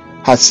perfect?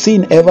 Has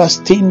sin ever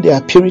stained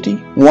their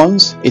purity?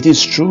 Once, it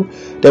is true,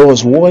 there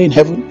was war in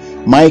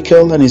heaven.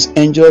 Michael and his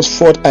angels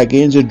fought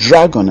against the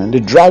dragon, and the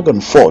dragon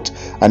fought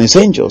and his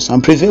angels,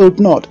 and prevailed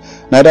not.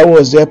 Neither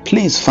was their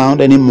place found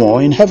any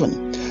more in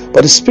heaven.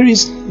 But the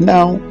spirits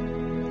now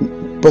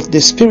But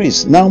the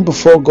spirits now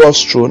before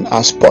God's throne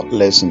are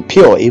spotless and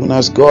pure, even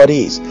as God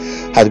is.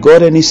 Had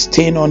God any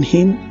stain on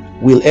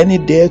him? Will any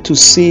dare to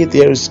say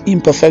there is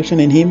imperfection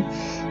in him?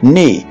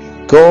 Nay,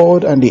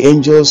 God and the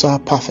angels are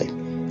perfect.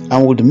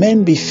 And would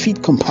men be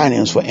fit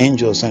companions for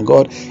angels and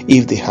God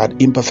if they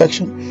had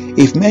imperfection?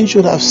 If men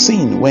should have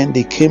sinned when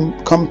they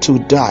come to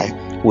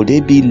die, would they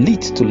be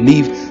lit to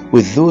live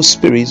with those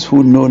spirits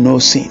who know no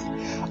sin,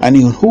 and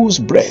in whose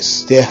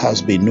breasts there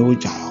has been no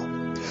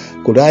guile?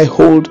 Could I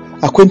hold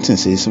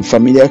acquaintances and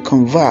familiar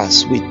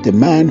converse with the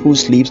man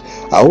whose lips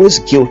are always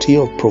guilty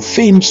of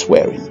profane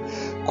swearing?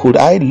 Could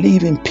I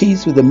live in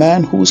peace with the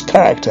man whose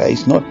character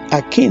is not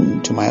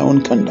akin to my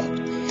own conduct?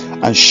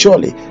 And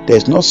surely there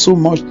is not so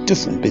much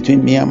difference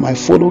between me and my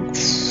fellow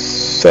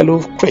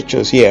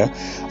creatures here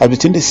as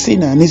between the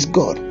sinner and his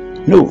God.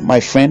 No, my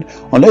friend,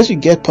 unless you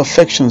get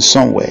perfection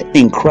somewhere,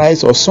 in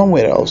Christ or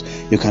somewhere else,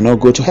 you cannot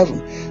go to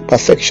heaven.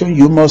 Perfection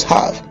you must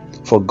have,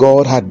 for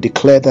God had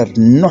declared that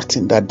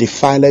nothing that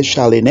defileth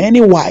shall in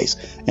any wise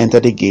enter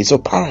the gates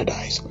of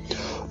paradise.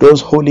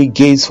 Those holy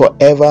gates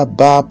forever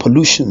bar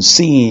pollution,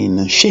 sin,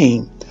 and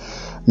shame.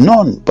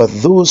 None but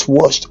those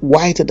washed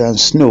whiter than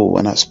snow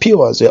and as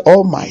pure as the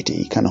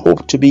Almighty can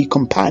hope to be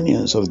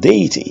companions of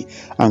deity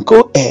and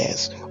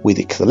co-heirs with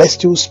the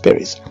celestial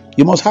spirits.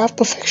 You must have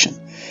perfection.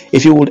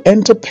 If you would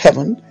enter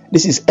heaven,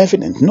 this is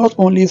evident not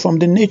only from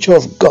the nature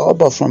of God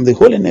but from the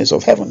holiness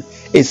of heaven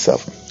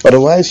itself.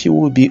 Otherwise you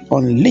will be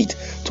unlit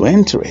to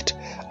enter it,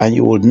 and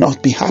you would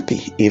not be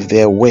happy if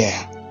there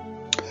were.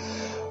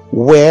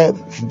 Where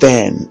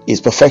then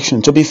is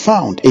perfection to be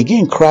found?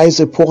 Again, Christ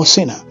the poor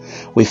sinner.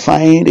 We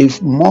find a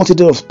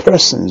multitude of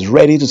persons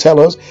ready to tell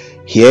us,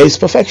 here is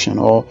perfection,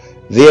 or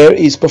there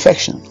is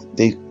perfection.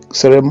 The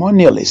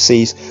ceremonialist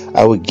says,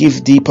 I will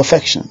give thee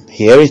perfection.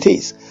 Here it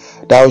is.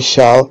 Thou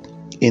shalt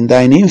in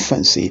thine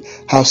infancy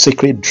have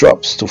sacred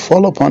drops to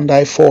fall upon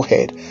thy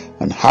forehead,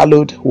 and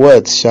hallowed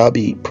words shall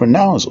be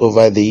pronounced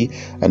over thee,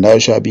 and thou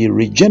shalt be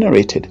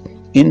regenerated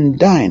in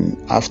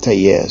thine after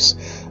years.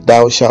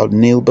 Thou shalt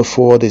kneel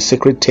before the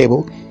sacred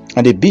table,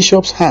 and the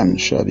bishop's hand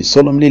shall be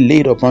solemnly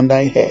laid upon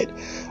thy head,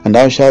 and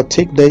thou shalt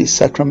take the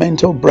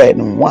sacramental bread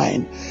and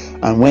wine,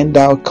 and when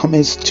thou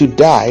comest to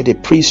die, the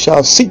priest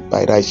shall sit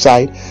by thy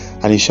side,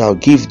 and he shall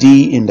give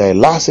thee in thy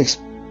last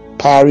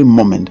expiring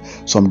moment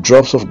some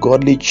drops of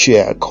godly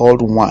cheer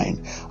called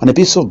wine, and a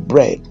piece of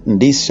bread,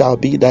 and this shall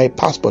be thy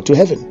passport to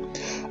heaven.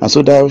 And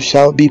so thou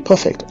shalt be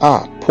perfect.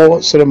 Ah, poor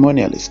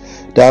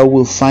ceremonialist, thou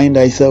wilt find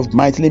thyself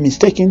mightily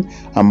mistaken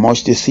and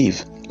much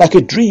deceived, like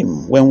a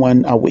dream when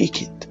one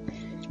awaketh.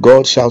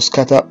 God shall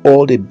scatter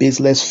all the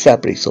baseless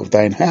fabrics of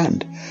thine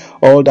hand.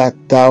 All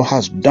that thou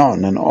hast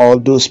done, and all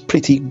those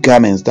pretty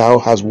garments thou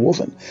hast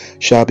woven,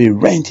 shall be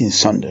rent in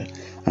sunder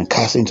and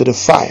cast into the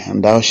fire,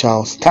 and thou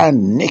shalt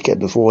stand naked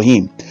before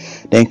him.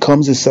 Then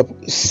comes the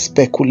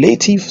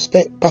speculative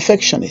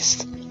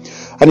perfectionist,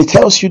 and he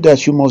tells you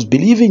that you must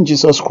believe in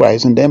Jesus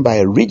Christ, and then by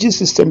a rigid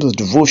system of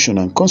devotion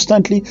and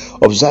constantly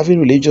observing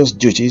religious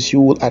duties,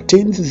 you will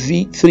attain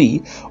the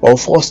 3 or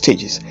 4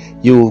 stages.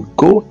 You will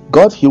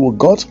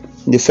go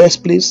in the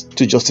first place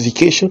to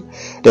justification,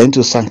 then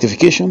to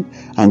sanctification,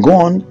 and go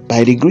on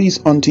by degrees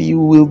until you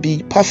will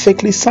be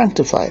perfectly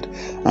sanctified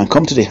and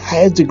come to the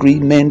highest degree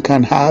men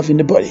can have in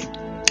the body.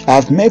 I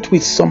have met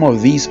with some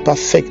of these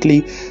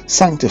perfectly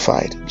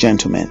sanctified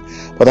gentlemen,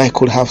 but I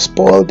could have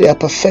spoiled their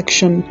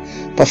perfection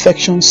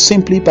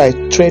simply by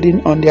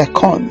treading on their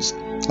corns,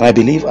 and I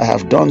believe I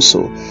have done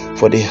so,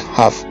 for they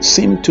have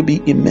seemed to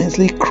be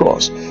immensely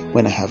cross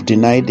when I have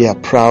denied their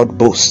proud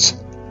boasts.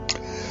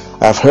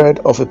 I have heard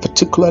of a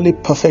particularly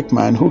perfect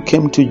man who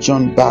came to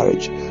John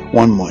Barrage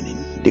one morning.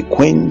 The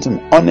quaint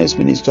and honest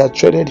minister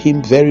treated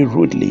him very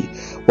rudely,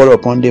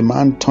 whereupon the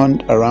man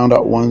turned around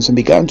at once and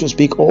began to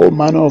speak all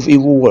manner of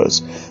evil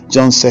words.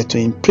 John said to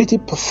him, pretty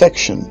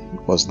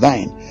perfection was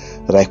thine,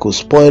 that I could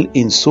spoil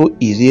in so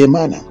easy a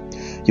manner.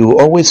 You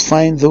will always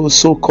find those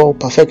so-called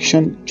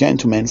perfection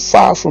gentlemen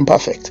far from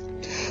perfect.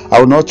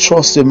 I will not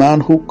trust a man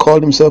who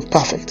called himself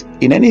perfect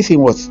in anything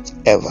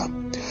whatever.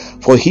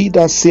 For he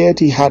that saith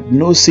he had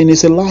no sin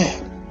is a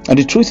liar, and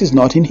the truth is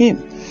not in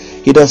him.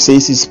 He that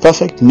says he is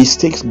perfect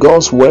mistakes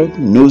God's word,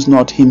 knows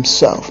not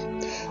himself.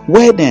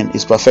 Where then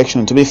is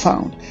perfection to be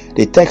found?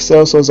 The text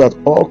tells us that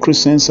all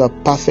Christians are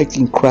perfect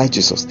in Christ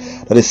Jesus,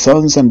 that the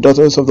sons and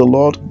daughters of the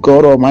Lord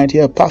God Almighty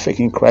are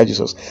perfect in Christ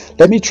Jesus.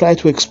 Let me try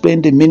to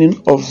explain the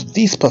meaning of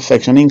this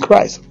perfection in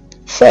Christ.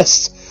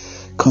 First,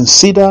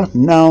 consider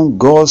now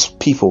God's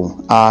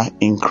people are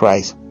in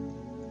Christ.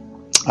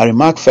 I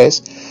remark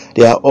first,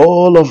 they are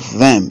all of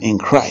them in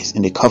Christ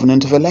in the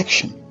covenant of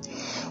election.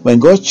 When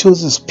God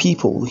chose his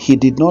people, he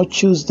did not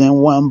choose them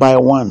one by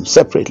one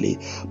separately,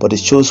 but he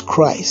chose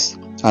Christ,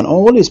 and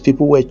all his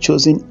people were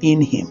chosen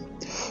in him.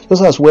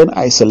 Just as when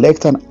I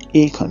select an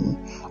acorn,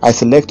 I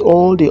select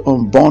all the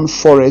unborn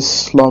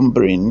forests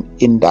slumbering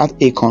in that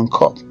acorn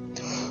cup.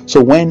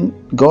 So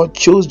when God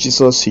chose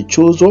Jesus, he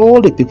chose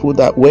all the people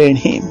that were in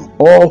him,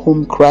 all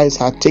whom Christ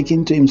had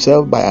taken to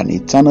himself by an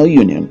eternal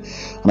union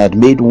and had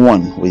made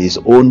one with his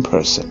own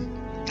person.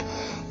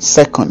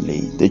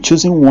 Secondly, the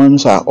chosen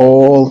ones are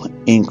all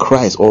in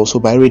Christ also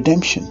by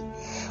redemption.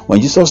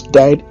 When Jesus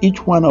died,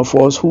 each one of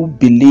us who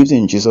believed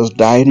in Jesus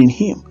died in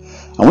him.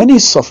 And when he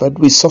suffered,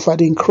 we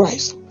suffered in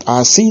Christ.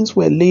 Our sins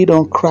were laid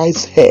on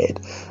Christ's head,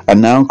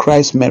 and now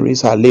Christ's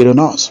merits are laid on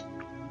us.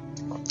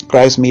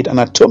 Christ made an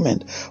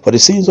atonement for the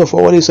sins of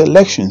all his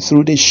election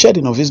through the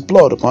shedding of his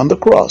blood upon the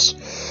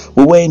cross.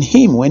 We were in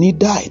him when he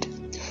died.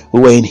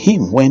 We were in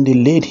him when they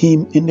laid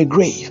him in the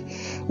grave.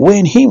 We were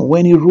in him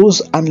when he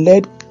rose and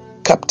led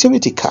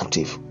captivity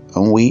captive,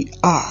 and we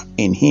are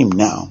in him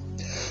now.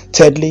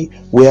 Thirdly,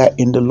 we are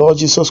in the Lord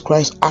Jesus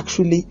Christ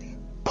actually,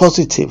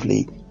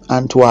 positively,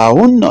 and to our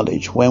own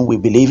knowledge when we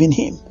believe in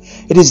him.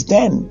 It is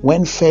then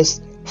when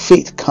first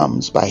faith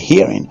comes by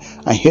hearing,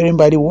 and hearing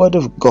by the word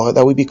of God,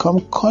 that we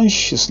become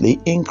consciously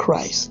in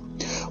Christ.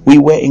 We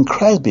were in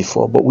Christ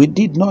before, but we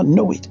did not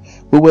know it.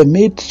 We were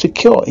made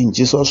secure in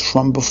Jesus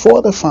from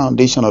before the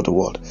foundation of the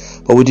world,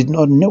 but we did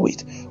not know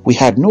it. We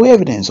had no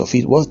evidence of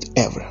it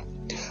whatever.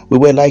 We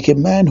were like a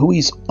man who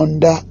is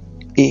under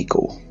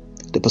ego,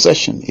 the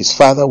possession his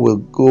father will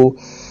go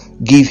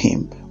give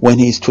him when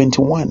he is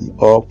 21,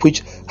 or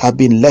which have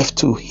been left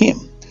to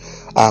him,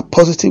 are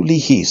positively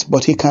his,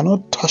 but he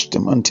cannot touch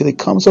them until he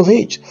comes of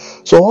age.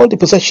 So all the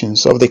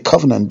possessions of the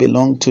covenant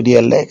belong to the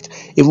elect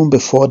even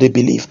before they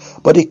believe,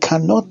 but he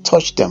cannot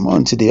touch them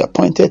until the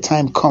appointed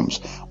time comes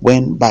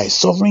when by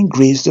sovereign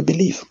grace they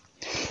believe.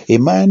 A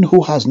man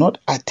who has not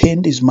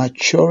attained his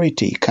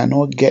maturity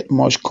cannot get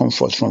much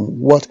comfort from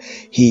what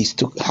he is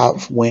to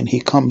have when he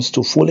comes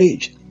to full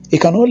age. He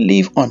cannot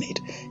live on it.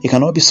 He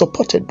cannot be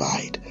supported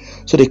by it.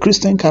 So the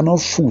Christian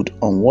cannot food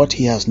on what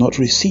he has not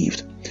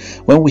received.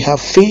 When we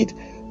have faith,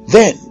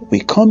 then we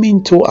come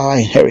into our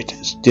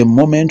inheritance. The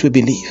moment we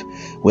believe,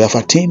 we have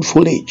attained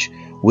full age.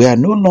 We are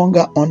no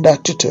longer under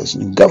tutors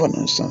and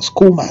governors and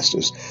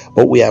schoolmasters,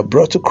 but we are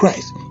brought to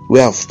Christ. We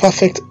have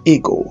perfect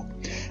ego,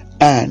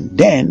 and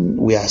then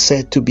we are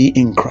said to be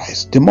in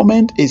Christ. The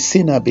moment a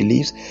sinner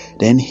believes,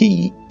 then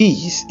he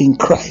is in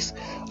Christ,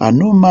 and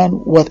no man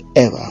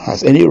whatever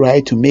has any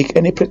right to make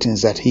any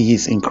pretense that he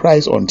is in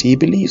Christ until he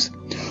believes,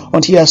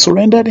 until he has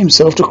surrendered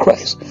himself to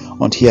Christ,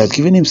 until he has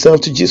given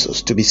himself to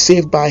Jesus to be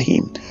saved by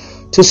him,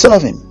 to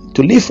serve him,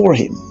 to live for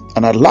him,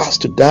 and at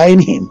last to die in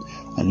him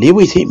and live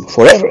with him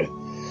forever.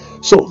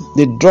 So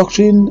the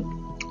doctrine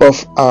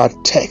of our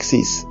text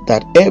is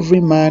that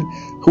every man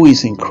who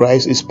is in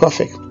Christ is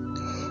perfect.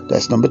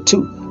 That's number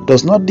 2.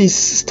 Does not this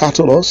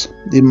startle us?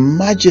 The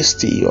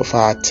majesty of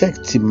our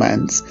text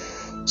demands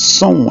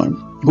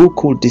someone who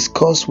could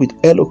discuss with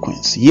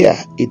eloquence.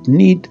 Yeah, it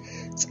needs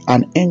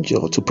an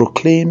angel to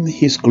proclaim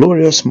his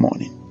glorious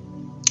morning.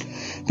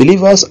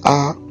 Believers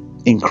are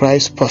in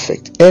Christ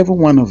perfect, every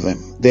one of them.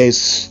 There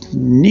is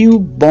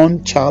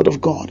newborn child of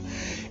God.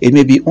 It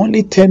may be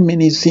only 10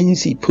 minutes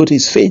since he put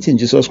his faith in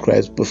Jesus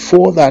Christ.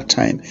 Before that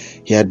time,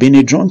 he had been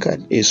a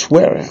drunkard, a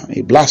swearer,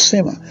 a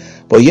blasphemer.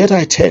 But yet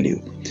I tell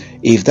you,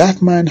 if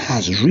that man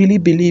has really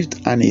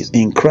believed and is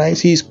in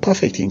Christ, he is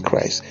perfect in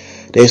Christ.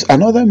 There is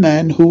another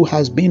man who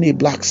has been a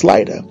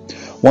backslider.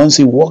 Once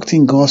he walked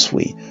in God's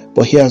way,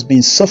 but he has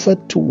been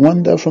suffered to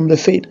wander from the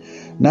faith.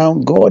 Now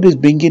God is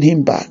bringing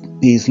him back.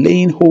 He is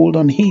laying hold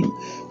on him,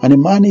 and the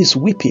man is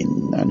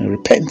weeping and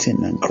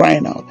repenting and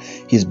crying out.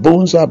 His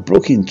bones are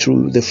broken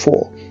through the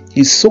fall.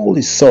 His soul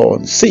is sore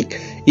and sick,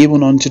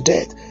 even unto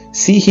death.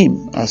 See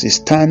him as he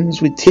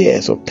stands with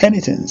tears of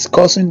penitence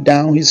coursing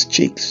down his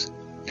cheeks.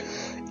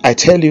 I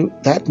tell you,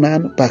 that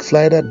man,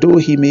 backslider, though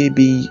he may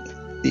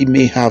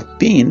have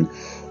been,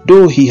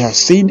 though he has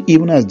sinned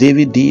even as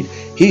David did,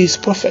 he is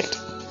perfect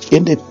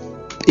in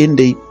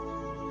the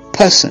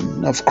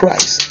person of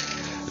Christ.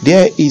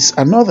 There is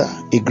another,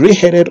 a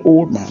gray-headed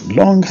old man.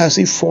 Long has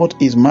he fought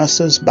his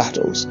master's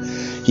battles.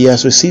 He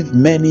has received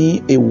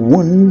many a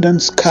wound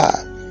and scar,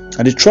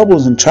 and the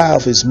troubles and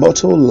trials of his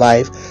mortal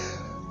life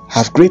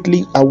have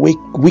greatly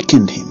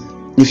weakened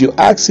him. If you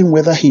ask him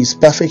whether he is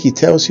perfect, he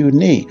tells you,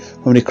 nay,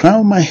 from the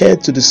crown of my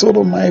head to the sole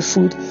of my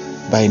foot,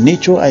 by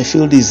nature I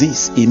feel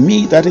disease. In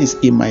me, that is,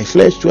 in my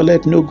flesh,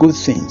 dwelleth no good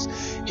things.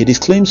 He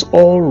disclaims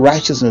all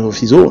righteousness of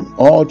his own,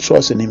 all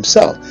trust in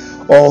himself,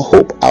 all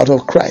hope out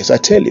of Christ. I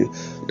tell you,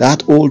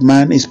 that old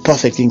man is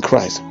perfect in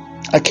Christ.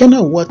 I care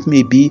not what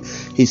may be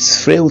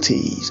his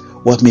frailties,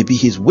 what may be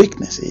his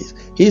weaknesses.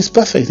 He is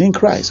perfect in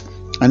Christ.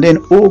 And then,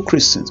 O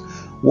Christians,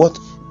 what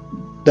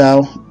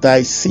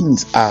thy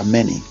sins are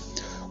many,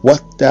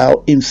 what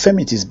thou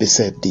infirmities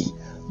beset thee.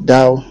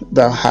 Thou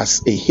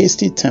hast a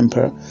hasty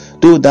temper.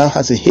 Though thou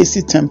hast a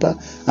hasty temper,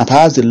 and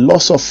perhaps the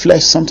loss of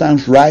flesh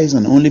sometimes rise,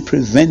 and only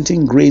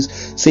preventing grace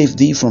save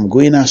thee from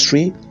going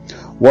astray.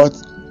 What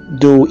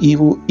though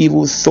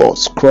evil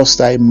thoughts cross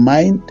thy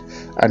mind,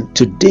 and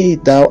today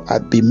thou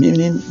art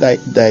bemoaning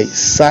thy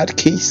sad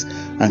case,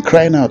 and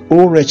crying out,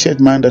 O wretched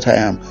man that I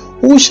am,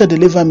 who shall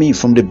deliver me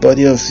from the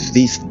body of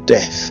this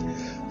death?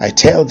 I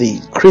tell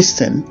thee,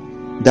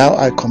 Christian, thou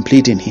art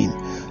complete in him.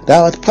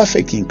 Thou art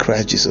perfect in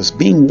Christ Jesus,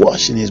 being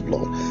washed in his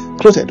blood,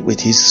 clothed with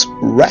his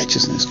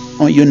righteousness,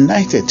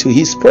 united to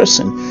his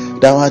person.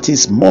 Thou art at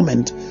this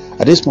moment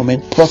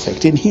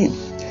perfect in him.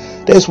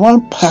 There's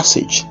one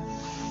passage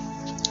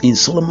in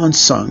Solomon's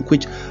song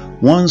which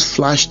once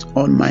flashed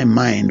on my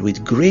mind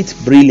with great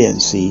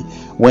brilliancy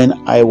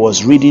when I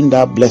was reading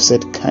that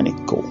blessed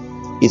canticle.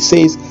 It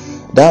says,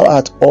 "Thou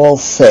art all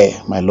fair,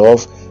 my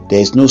love, there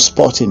is no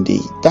spot in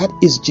thee." That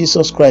is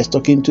Jesus Christ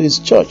talking to his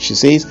church. He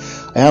says,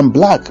 "I am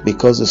black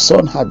because the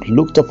sun had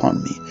looked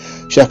upon me."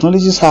 She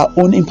acknowledges her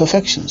own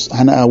imperfections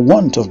and her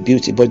want of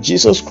beauty, but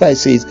Jesus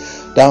Christ says,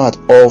 "Thou art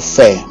all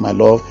fair, my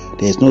love,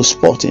 there is no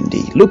spot in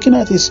thee." Looking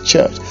at his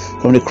church,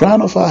 from the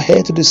crown of her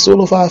head to the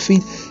sole of her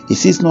feet, he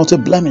sees not a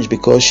blemish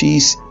because she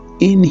is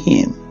in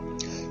him.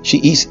 She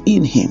is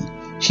in him.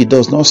 She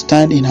does not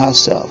stand in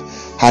herself.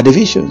 Her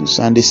divisions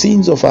and the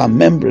sins of her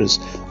members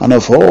and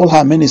of all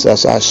her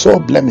ministers are sore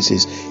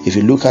blemishes if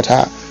you look at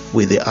her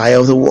with the eye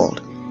of the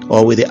world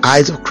or with the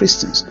eyes of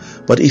Christians.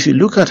 But if you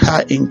look at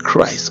her in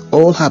Christ,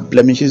 all her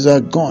blemishes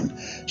are gone.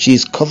 She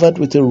is covered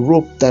with a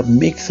robe that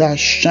makes her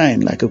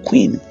shine like a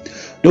queen.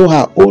 Though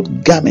her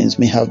old garments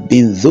may have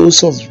been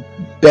those of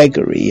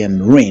beggary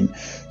and ruin,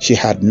 she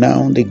had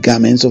now the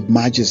garments of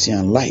majesty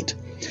and light.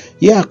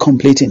 Ye are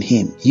complete in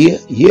him. Ye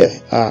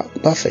are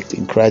perfect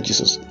in Christ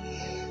Jesus.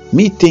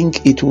 Me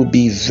think it will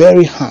be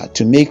very hard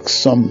to make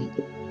some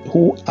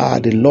who are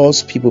the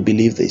Lord's people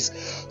believe this.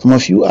 Some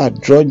of you are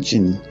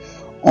drudging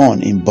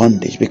on in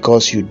bondage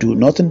because you do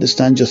not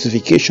understand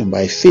justification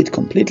by faith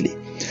completely.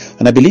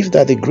 And I believe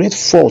that the great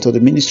fault of the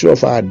ministry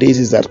of our days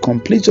is that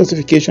complete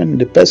justification in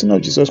the person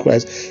of Jesus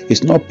Christ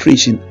is not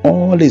preached in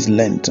all its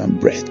length and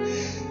breadth.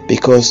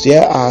 Because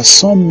there are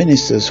some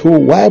ministers who,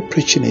 while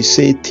preaching it,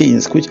 say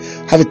things which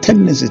have a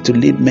tendency to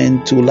lead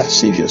men to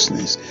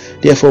lasciviousness.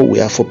 Therefore, we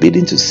are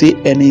forbidden to say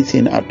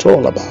anything at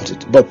all about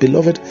it. But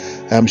beloved,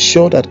 I am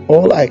sure that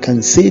all I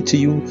can say to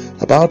you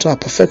about our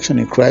perfection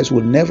in Christ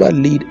will never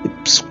lead a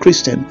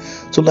Christian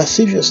to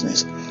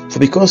lasciviousness. For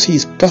because he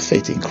is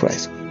perfect in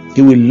Christ,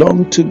 he will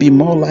long to be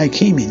more like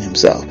him in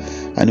himself,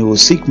 and he will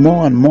seek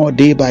more and more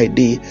day by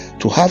day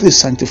to have the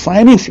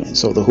sanctifying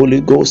influence of the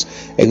Holy Ghost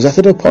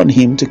exerted upon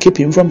him to keep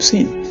him from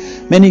sin.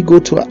 Many go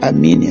to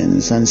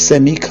Arminians and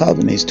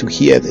semi-Calvinists to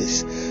hear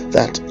this,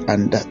 that,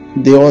 and that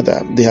the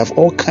other. They have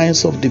all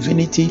kinds of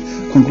divinity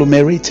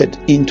conglomerated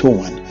into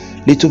one.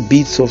 Little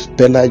bits of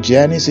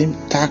Pelagianism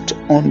tacked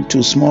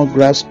onto small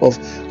grafts of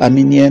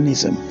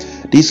Arminianism.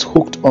 This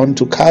hooked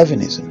onto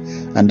Calvinism,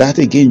 and that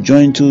again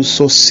joined to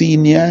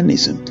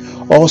Socinianism.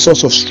 All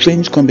sorts of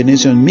strange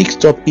combinations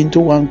mixed up into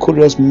one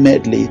curious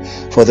medley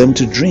for them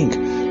to drink,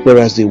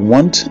 whereas they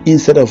want,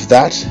 instead of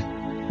that,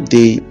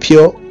 the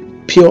pure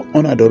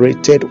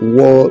unadulterated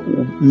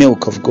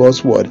milk of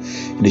God's word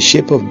in the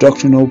shape of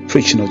doctrinal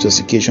preaching of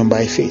justification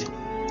by faith.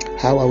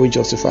 How are we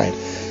justified?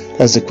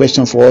 That's the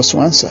question for us to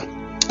answer.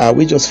 Are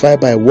we justified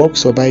by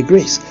works or by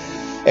grace?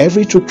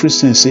 Every true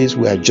Christian says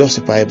we are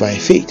justified by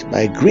faith.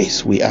 By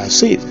grace we are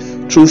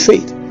saved through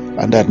faith,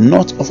 and that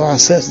not of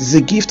ourselves is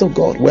a gift of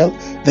God. Well,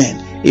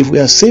 then, if we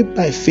are saved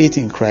by faith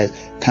in Christ,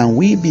 can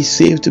we be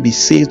saved to be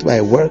saved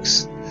by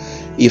works?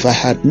 If I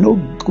had no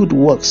good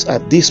works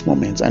at this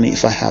moment, and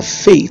if I have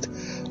faith,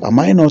 am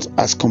I not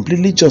as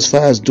completely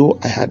justified as though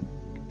I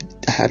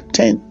had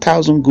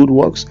 10,000 good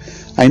works?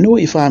 I know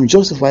if I am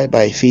justified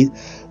by faith,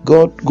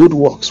 good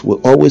works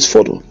will always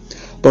follow.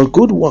 But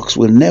good works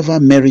will never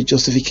merit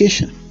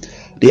justification.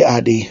 They are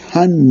the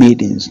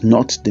handmaidens,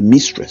 not the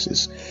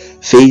mistresses.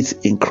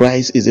 Faith in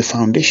Christ is the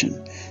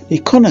foundation, the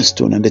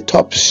cornerstone and the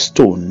top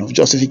stone of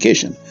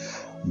justification.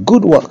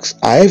 Good works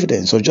are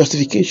evidence of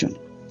justification.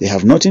 They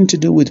have nothing to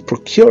do with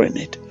procuring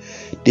it.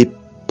 The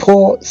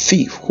poor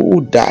thief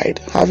who died,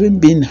 having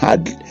been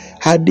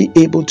hardly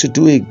able to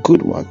do a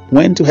good work,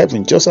 went to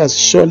heaven just as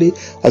surely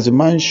as the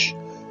man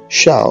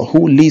shall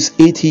who lives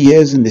 80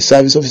 years in the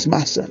service of his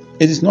master.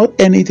 It is not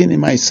anything in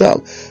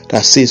myself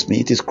that saves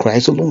me, it is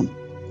Christ alone.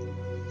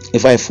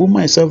 If I fool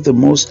myself the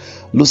most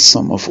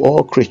loathsome of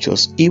all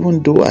creatures,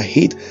 even though I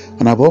hate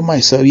and abhor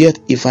myself, yet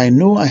if I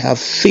know I have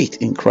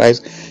faith in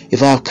Christ,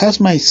 if I have cast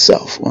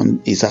myself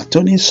on his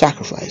atoning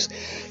sacrifice,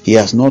 he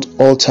has not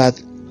altered,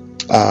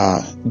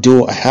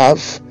 though I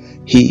have,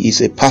 he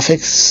is a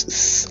perfect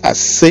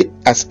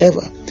as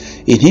ever.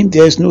 In him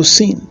there is no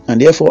sin, and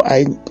therefore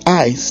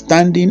I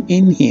standing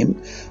in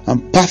him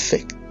am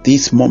perfect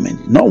this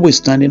moment,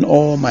 notwithstanding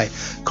all my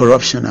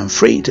corruption and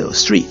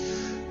frailties.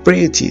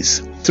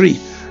 3.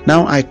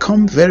 Now I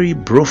come very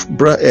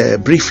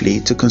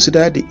briefly to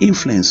consider the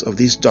influence of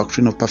this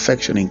doctrine of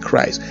perfection in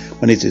Christ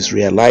when it is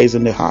realized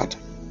in the heart.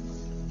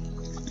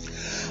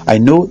 I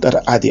know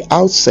that at the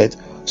outset,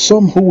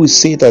 some who will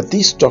say that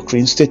this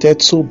doctrine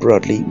stated so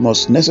broadly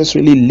must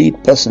necessarily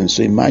lead persons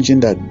to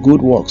imagine that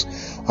good works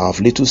are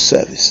of little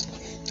service.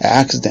 I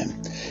ask them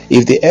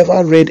if they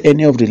ever read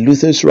any of the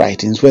Luther's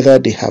writings, whether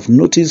they have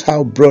noticed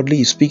how broadly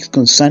he speaks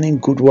concerning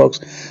good works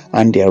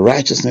and their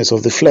righteousness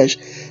of the flesh.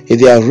 If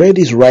they have read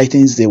his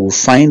writings, they will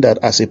find that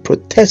as a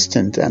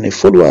Protestant and a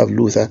follower of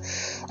Luther,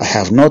 I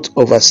have not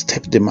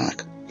overstepped the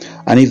mark.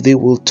 And if they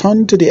will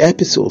turn to the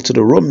epistle to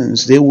the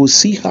Romans, they will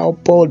see how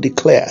Paul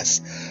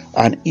declares,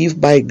 and if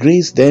by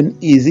grace, then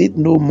is it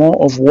no more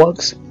of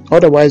works?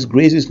 Otherwise,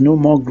 grace is no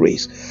more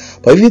grace.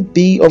 But if it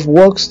be of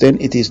works,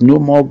 then it is no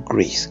more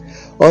grace.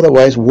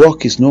 Otherwise,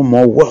 work is no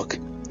more work.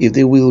 If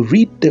they will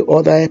read the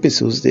other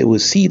episodes, they will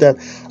see that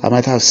I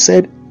might have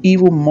said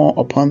even more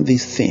upon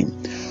this theme.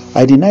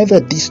 I deny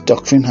that this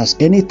doctrine has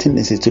any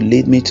tendency to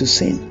lead me to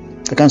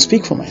sin. I can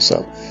speak for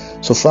myself.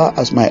 So far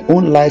as my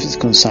own life is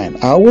concerned,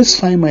 I always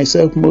find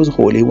myself most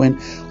holy when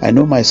I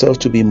know myself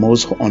to be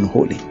most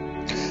unholy.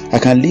 I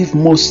can live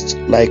most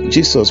like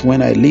Jesus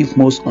when I live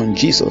most on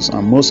Jesus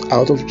and most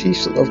out of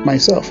Jesus, of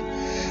myself.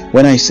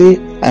 When I say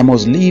I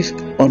must live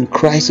on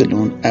Christ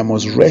alone, I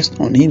must rest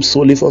on Him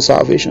solely for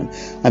salvation,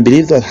 and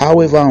believe that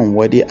however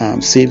unworthy I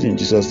am saved in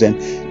Jesus,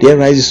 then there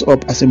rises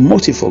up as a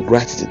motive for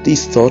gratitude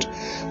this thought: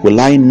 will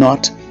I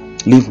not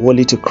live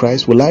wholly to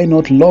Christ? Will I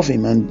not love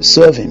Him and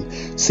serve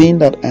Him, seeing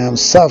that I am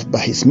served by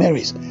His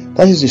merits?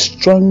 That is the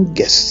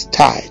strongest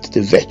tie to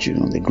the virtue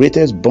and the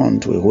greatest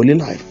bond to a holy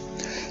life.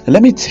 And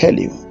let me tell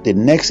you the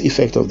next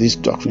effect of this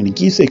doctrine. It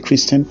gives a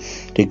Christian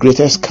the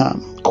greatest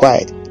calm,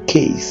 quiet,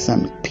 peace,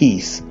 and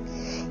peace.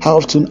 How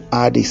often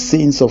are the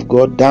saints of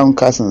God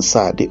downcast and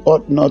sad? They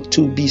ought not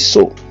to be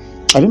so.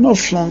 I don't know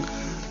how long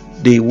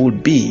they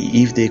would be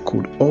if they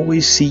could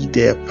always see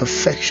their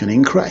perfection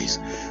in Christ.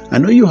 I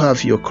know you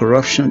have your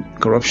corruption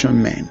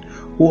men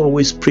who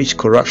always preach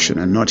corruption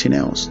and nothing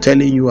else,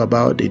 telling you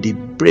about the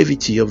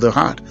depravity of the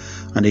heart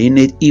and the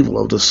innate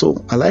evil of the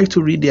soul. I like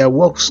to read their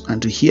works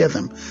and to hear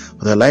them,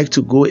 but I like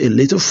to go a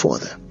little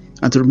further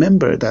and to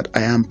remember that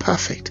I am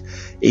perfect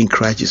in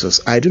Christ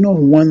Jesus. I do not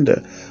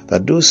wonder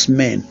that those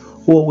men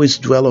who always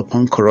dwell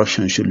upon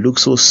corruption should look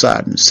so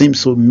sad and seem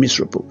so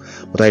miserable.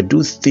 But I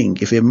do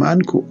think if a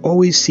man could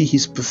always see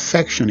his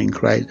perfection in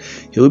Christ,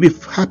 he will be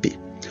happy.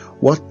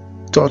 What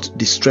thought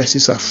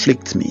distresses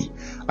afflict me?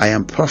 I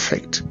am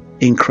perfect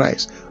in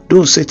Christ.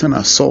 Though Satan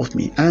assault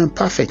me, I am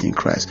perfect in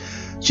Christ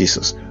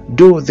Jesus.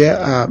 Though there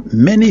are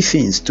many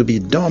things to be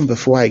done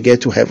before I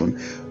get to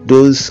heaven,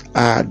 those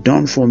are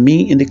done for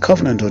me in the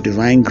covenant of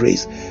divine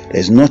grace. There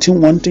is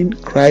nothing wanting.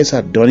 Christ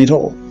had done it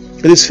all.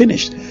 It is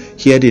finished.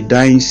 Hear the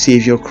dying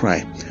Savior cry.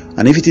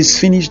 And if it is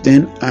finished,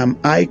 then am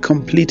I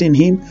complete in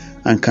Him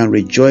and can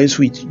rejoice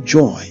with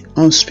joy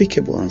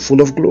unspeakable and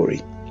full of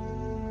glory.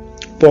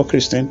 Poor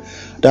Christian,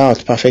 thou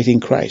art perfect in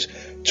Christ.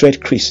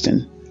 Tried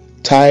Christian,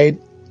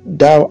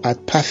 thou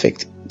art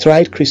perfect.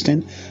 Tried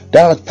Christian,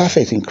 thou art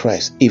perfect in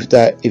Christ. If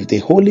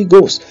the Holy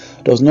Ghost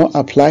does not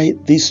apply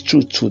this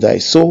truth to thy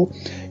soul,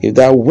 if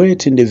thou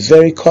wert in the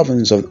very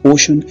caverns of the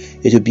ocean,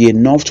 it would be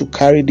enough to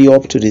carry thee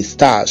up to the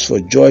stars for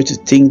joy to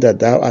think that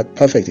thou art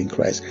perfect in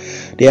Christ.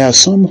 There are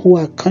some who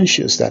are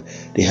conscious that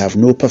they have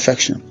no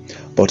perfection,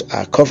 but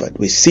are covered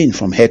with sin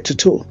from head to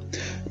toe.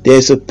 There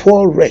is a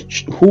poor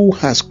wretch who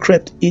has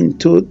crept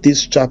into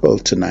this chapel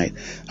tonight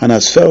and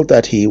has felt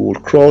that he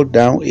would crawl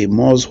down a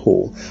mouse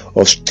hole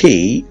or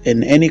stay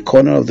in any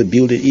corner of the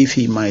building if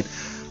he might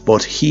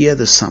but hear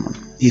the sermon.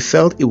 He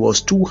felt it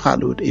was too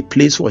hallowed a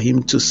place for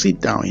him to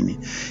sit down in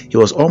it. He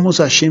was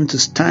almost ashamed to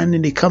stand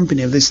in the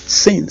company of the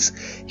saints.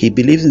 He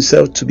believed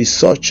himself to be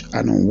such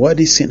an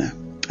unworthy sinner.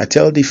 I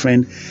tell thee,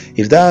 friend,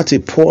 if thou art a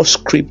poor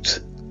script,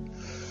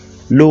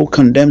 low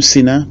condemned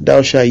sinner,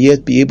 thou shalt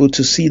yet be able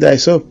to see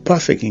thyself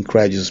perfect in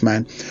Christ Jesus,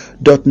 man.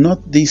 Doth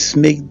not this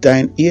make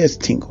thine ears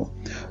tingle?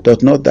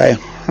 Doth not thy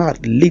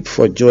heart leap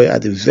for joy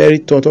at the very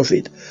thought of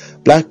it?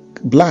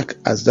 Black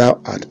as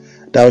thou art,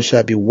 thou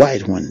shalt be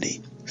white one day.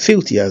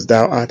 Filthy as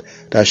thou art,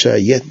 thou shalt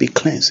yet be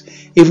cleansed.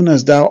 Even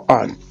as thou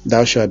art,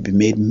 thou shalt be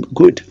made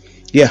good.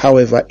 Yet,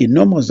 however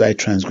enormous thy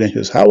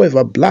transgressions,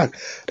 however black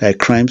thy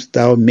crimes,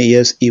 thou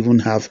mayest even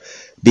have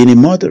been a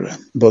murderer,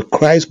 but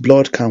Christ's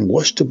blood can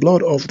wash the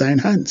blood off thine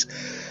hands.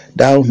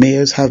 Thou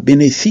mayest have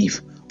been a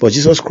thief, but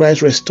Jesus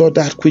Christ restored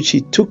that which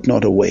He took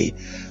not away,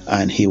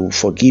 and He will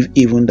forgive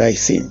even thy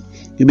sin.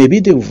 You may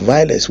be the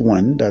vilest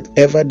one that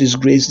ever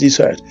disgraced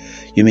this earth.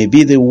 You may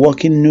be the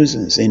walking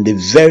nuisance in the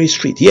very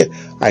street. Yet,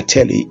 I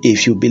tell you,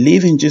 if you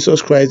believe in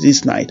Jesus Christ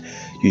this night,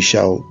 you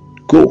shall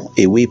go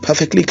away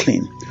perfectly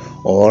clean.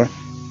 Or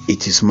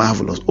it is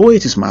marvelous. Oh,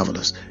 it is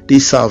marvelous.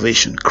 This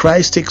salvation.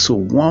 Christ takes a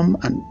worm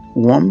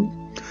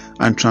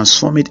and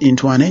transform it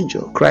into an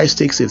angel. Christ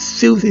takes a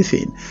filthy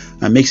thing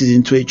and makes it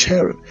into a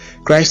cherub.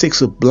 Christ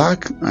takes a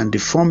black and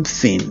deformed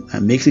thing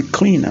and makes it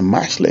clean and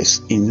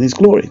matchless in His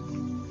glory,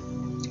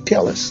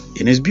 peerless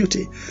in His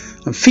beauty,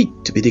 and fit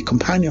to be the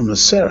companion of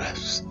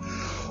seraphs.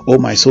 O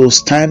my soul,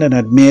 stand and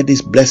admire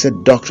this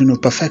blessed doctrine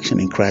of perfection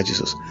in Christ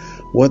Jesus.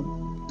 What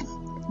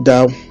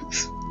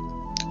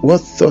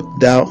thought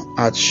thou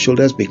art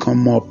shouldest become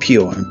more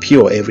pure and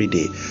pure every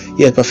day.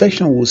 Yet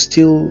perfection will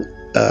still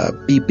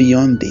be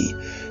beyond thee.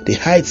 The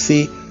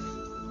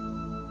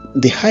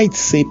heights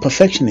say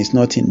perfection is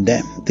not in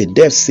them. The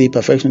depths say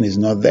perfection is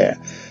not there.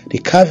 The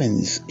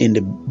caverns in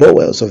the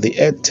bowels of the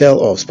earth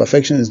tell us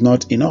perfection is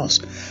not in us.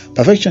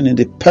 Perfection in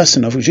the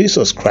person of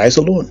Jesus Christ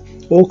alone.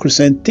 O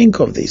Christian, think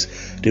of this.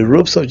 The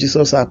robes of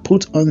Jesus are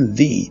put on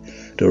thee.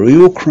 The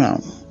royal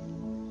crown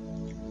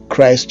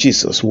Christ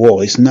Jesus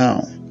wore is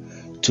now,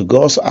 to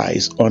God's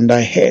eyes, on thy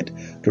head.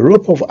 The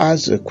rope of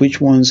Isaac, which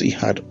once he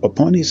had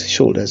upon his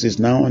shoulders, is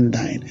now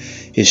undying.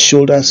 His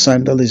shoulder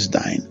sandal is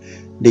dying.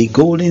 The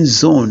golden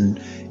zone,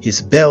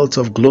 his belt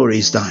of glory,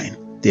 is dying.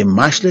 The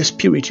matchless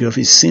purity of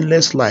his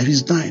sinless life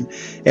is dying.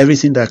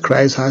 Everything that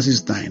Christ has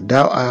is dying.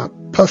 Thou art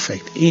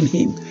perfect in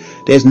him.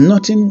 There is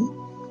nothing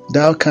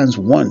thou canst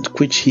want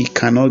which he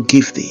cannot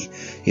give thee.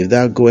 If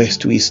thou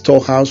goest to his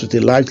storehouse with a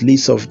large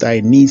list of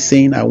thy needs,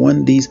 saying, I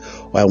want this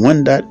or I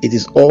want that, it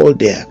is all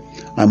there.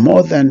 And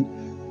more than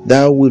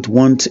thou wilt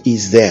want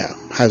is there.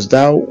 Hast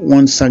thou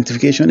want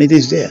sanctification? It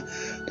is there.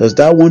 Dost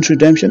thou want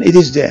redemption? It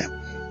is there.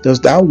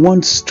 Dost thou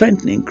want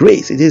strengthening,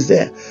 grace? It is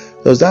there.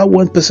 Dost thou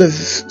want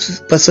preservation?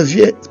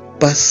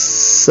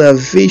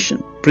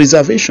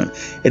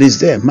 It is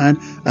there. Man,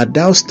 art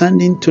thou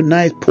standing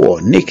tonight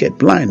poor, naked,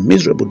 blind,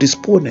 miserable,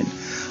 despondent?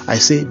 I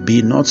say,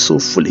 be not so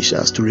foolish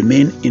as to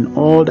remain in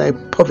all thy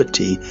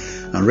poverty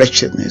and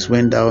wretchedness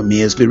when thou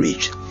mayest be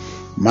rich.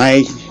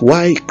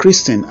 Why,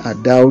 Christian,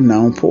 art thou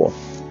now poor,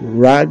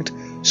 ragged,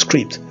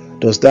 stripped?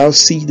 Dost thou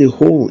see the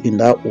hole in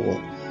that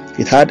wall?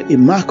 It had a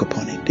mark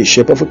upon it, the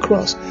shape of a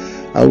cross.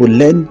 I will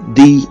lend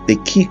thee the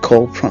key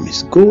called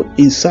promise. Go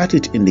insert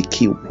it in the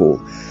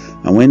keyhole,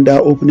 and when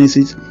thou openest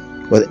it,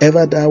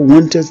 whatever thou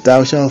wantest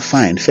thou shalt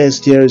find.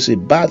 First, there is a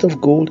bath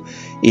of gold.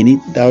 In it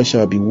thou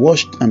shalt be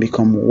washed and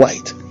become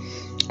white.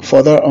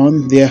 Further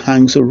on there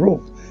hangs a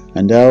robe,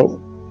 and though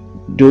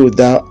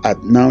thou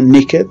art now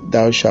naked,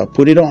 thou shalt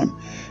put it on.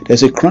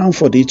 There's a crown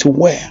for thee to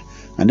wear,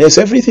 and there's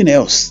everything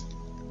else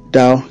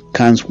thou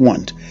canst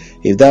want.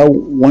 If thou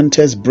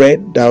wantest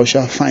bread, thou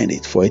shalt find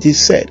it, for it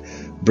is said,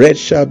 bread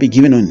shall be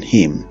given on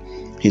him,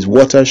 his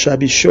water shall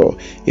be sure.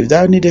 If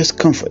thou needest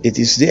comfort, it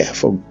is there,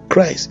 for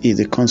Christ is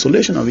the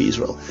consolation of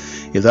Israel.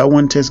 If thou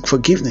wantest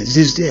forgiveness,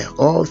 it is there.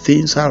 All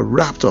things are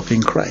wrapped up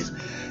in Christ.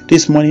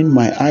 This morning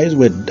my eyes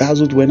were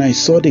dazzled when I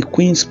saw the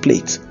Queen's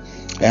plate.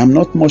 I am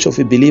not much of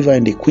a believer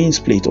in the Queen's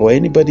plate or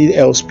anybody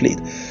else's plate.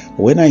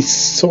 When I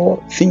saw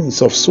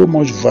things of so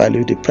much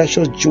value, the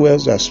precious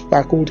jewels that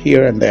sparkled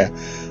here and there,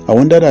 I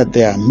wondered at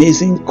their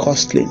amazing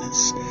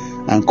costliness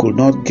and could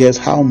not guess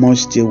how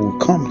much they would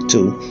come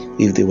to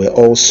if they were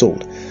all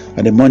sold,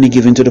 and the money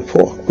given to the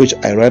poor, which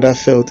I rather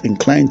felt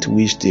inclined to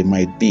wish they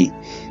might be.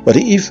 But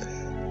if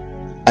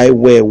I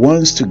were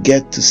once to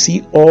get to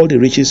see all the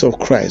riches of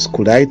Christ,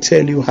 could I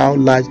tell you how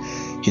large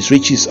his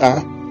riches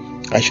are?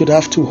 I should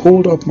have to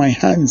hold up my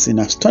hands in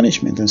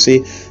astonishment and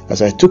say,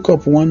 as I took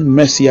up one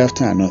mercy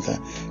after another,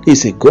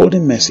 this is a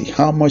golden mercy.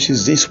 How much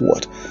is this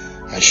worth?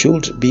 I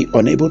should be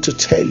unable to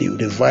tell you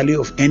the value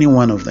of any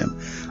one of them.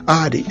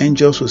 The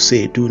angels will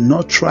say, do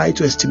not try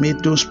to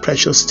estimate those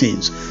precious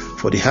things,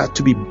 for they had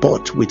to be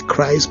bought with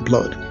Christ's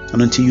blood.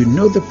 And until you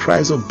know the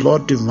price of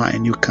blood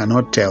divine, you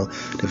cannot tell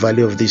the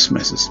value of these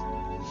mercies.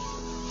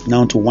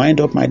 Now, to wind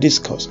up my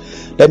discourse,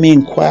 let me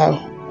inquire,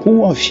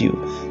 who of you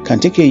can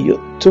take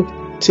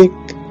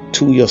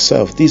to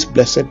yourself this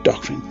blessed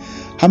doctrine?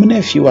 How many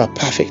of you are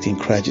perfect in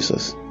Christ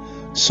Jesus?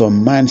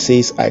 Some man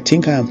says, I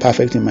think I am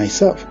perfect in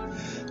myself.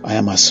 I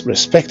am as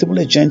respectable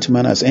a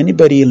gentleman as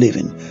anybody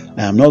living.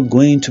 I am not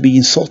going to be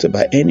insulted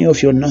by any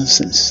of your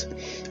nonsense.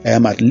 I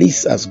am at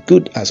least as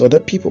good as other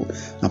people,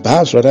 and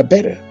perhaps rather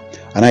better.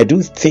 And I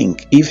do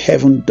think if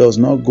heaven does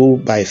not go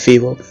by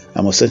favor,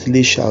 I most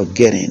certainly shall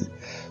get in.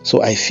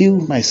 So I feel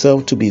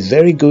myself to be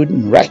very good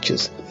and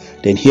righteous.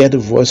 Then hear the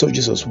voice of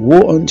Jesus.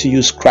 Woe unto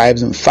you,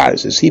 scribes and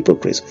Pharisees,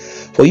 hypocrites!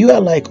 For you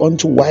are like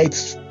unto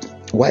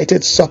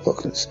whited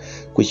sepulchres,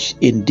 which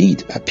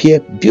indeed appear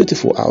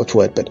beautiful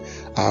outward, but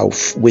are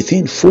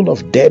within full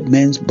of dead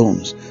men's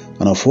bones,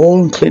 and of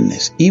all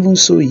uncleanness. Even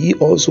so ye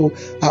also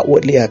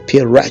outwardly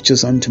appear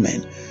righteous unto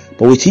men,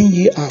 but within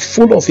ye are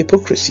full of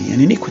hypocrisy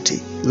and iniquity.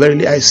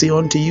 Verily I say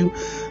unto you,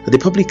 that the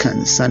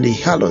publicans and the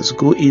harlots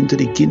go into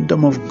the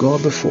kingdom of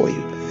God before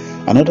you.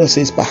 Another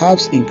says,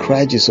 perhaps in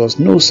Christ Jesus.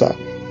 No, sir.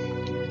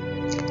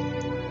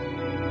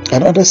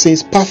 Another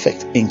says,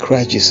 perfect in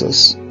Christ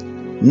Jesus.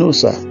 No,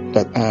 sir,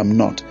 that I am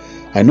not.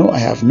 I know I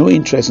have no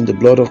interest in the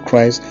blood of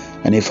Christ,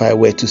 and if I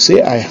were to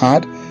say I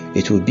had,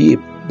 it would be a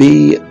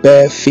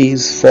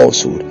bare-faced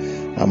falsehood,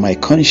 and my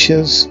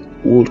conscience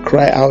would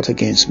cry out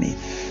against me.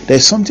 There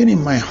is something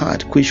in my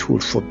heart which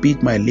would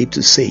forbid my lip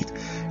to say it.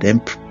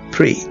 Then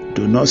pray,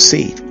 do not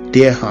say it,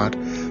 dear heart,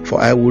 for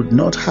I would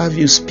not have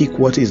you speak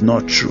what is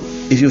not true.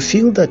 If you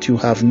feel that you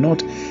have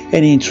not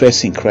any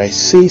interest in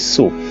Christ, say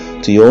so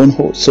to your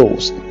own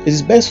souls. It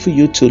is best for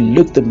you to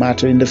look the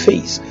matter in the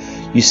face.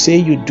 You say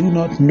you do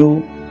not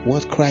know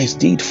what Christ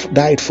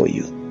died for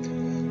you,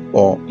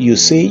 or you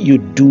say you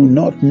do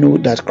not know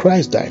that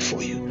Christ died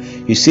for you.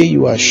 You say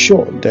you are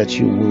sure that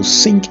you will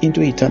sink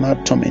into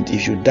eternal torment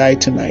if you die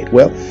tonight.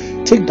 Well,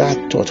 take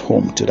that thought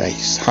home to thy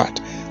heart,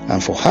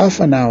 and for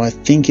half an hour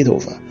think it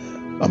over.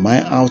 Am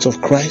I out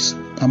of Christ?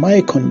 Am I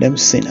a condemned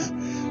sinner?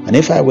 And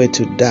if I were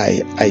to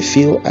die, I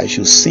feel I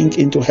should sink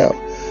into hell.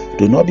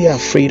 Do not be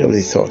afraid of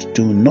the thought.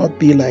 Do not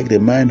be like the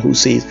man who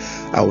says,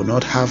 I will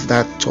not have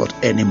that thought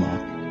anymore.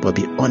 But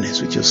be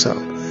honest with yourself.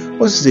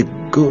 What is the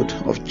good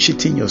of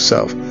cheating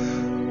yourself?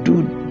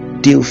 Do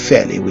deal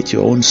fairly with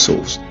your own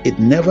souls. It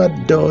never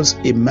does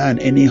a man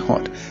any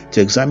hurt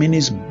to examine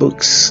his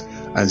books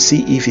and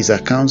see if his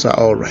accounts are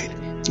all right.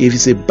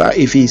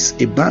 If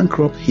he's a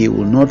bankrupt, he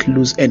will not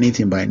lose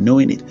anything by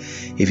knowing it.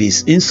 If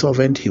he's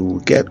insolvent, he will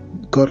get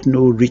God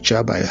no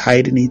richer by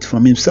hiding it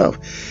from himself.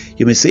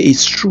 You may say,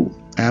 it's true,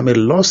 I am a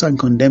lost and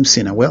condemned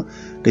sinner. Well,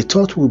 the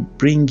thought will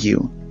bring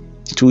you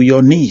to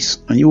your knees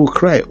and you will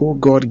cry, oh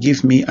God,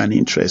 give me an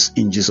interest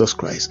in Jesus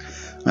Christ.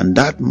 And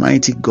that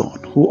mighty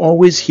God who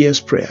always hears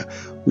prayer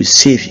will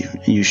save you,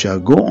 and you shall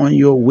go on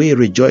your way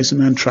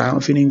rejoicing and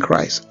triumphing in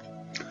Christ.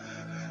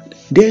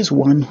 There is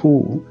one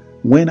who,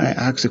 when I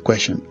ask the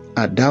question,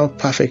 art thou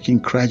perfect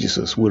in Christ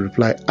Jesus, will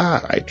reply,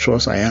 I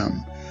trust I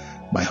am.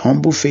 By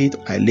humble faith,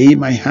 I lay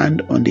my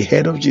hand on the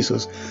head of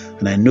Jesus,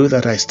 and I know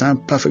that I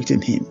stand perfect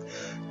in him.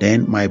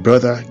 Then, my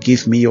brother,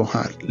 give me your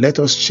heart. Let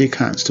us shake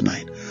hands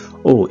tonight.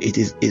 Oh, it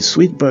is a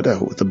sweet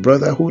brotherhood, the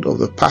brotherhood of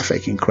the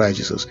perfect in Christ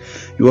Jesus.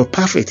 You are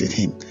perfect in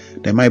him.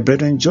 Then, my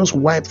brethren, just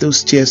wipe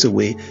those tears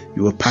away.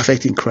 You are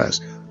perfect in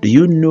Christ. Do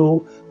you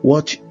know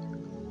what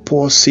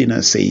poor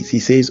sinner says? He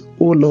says,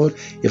 oh Lord,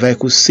 if I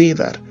could say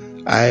that,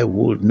 I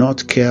would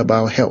not care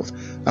about health.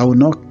 I would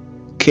not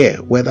care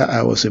whether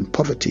I was in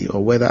poverty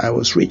or whether I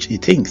was rich. He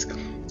thinks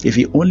if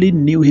he only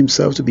knew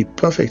himself to be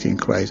perfect in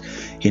Christ,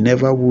 he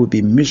never would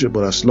be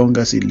miserable as long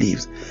as he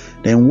lives.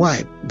 Then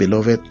why,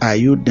 beloved, are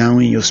you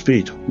down in your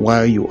spirit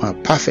while you are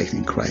perfect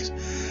in Christ?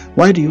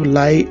 Why do you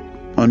lie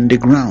on the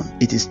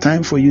ground? It is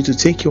time for you to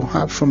take your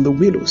harp from the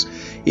willows.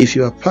 If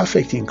you are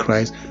perfect in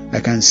Christ, I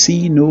can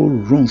see no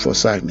room for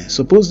sadness.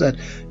 Suppose that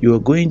you are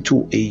going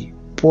to a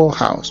poor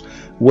house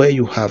where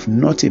you have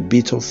not a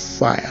bit of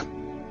fire.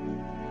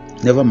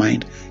 Never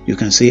mind, you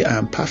can say, I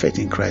am perfect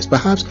in Christ.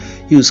 Perhaps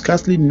you will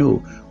scarcely know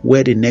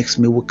where the next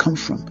meal will come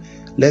from.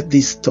 Let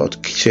this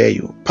thought cheer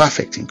you,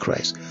 perfect in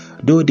Christ.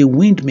 Though the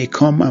wind may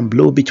come and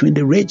blow between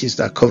the ridges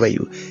that cover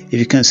you, if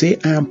you can say,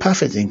 I am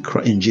perfect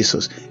in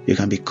Jesus, you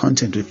can be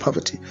content with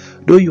poverty.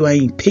 Though you are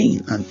in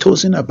pain and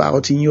tossing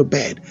about in your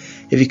bed,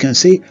 if you can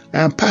say,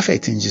 I am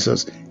perfect in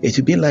Jesus, it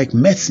will be like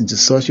medicine to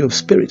sort your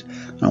spirit.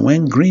 And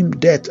when grim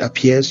death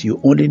appears, you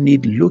only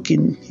need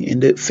looking in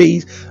the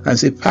face and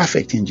say,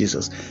 perfect in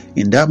Jesus.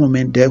 In that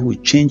moment, death will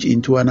change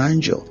into an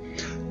angel.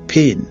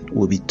 Pain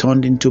will be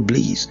turned into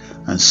bliss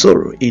and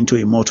sorrow into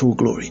immortal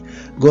glory.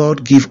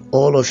 God give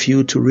all of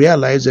you to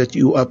realize that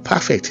you are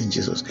perfect in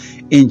Jesus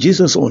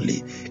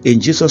only, in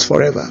Jesus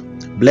forever.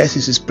 Bless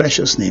is his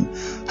precious name.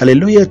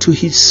 Hallelujah to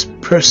his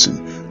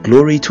person.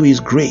 Glory to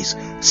his grace.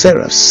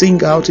 Seraphs,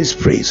 sing out his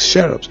praise.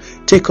 Cherubs,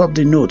 take up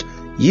the note.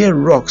 Ye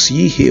rocks,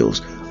 ye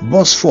hills,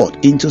 burst forth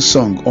into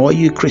song, all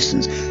ye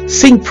Christians.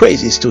 Sing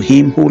praises to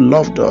him who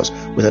loved us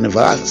with an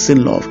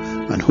everlasting love,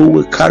 and who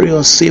will carry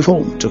us safe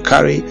home to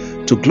glory,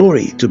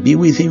 to be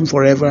with him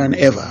forever and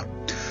ever.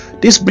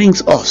 This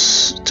brings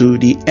us to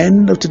the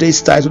end of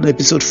today's title,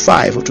 episode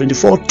 5 of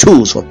 24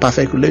 Tools for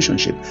Perfect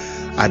Relationship.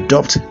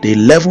 Adopt the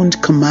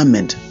 11th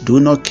commandment. Do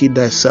not kid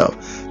thyself.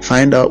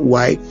 Find out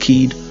why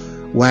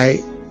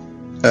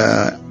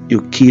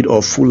you kid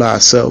or fool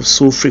ourselves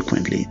so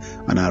frequently,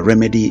 and our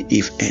remedy,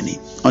 if any.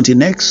 Until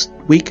next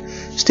week,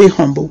 stay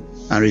humble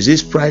and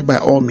resist pride by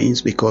all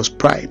means, because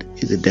pride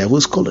is the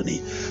devil's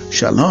colony.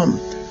 Shalom,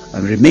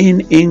 and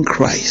remain in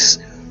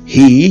Christ.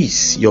 He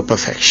is your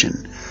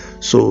perfection.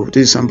 So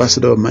this is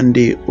Ambassador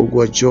Monday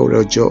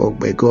Ogwajo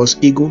by God's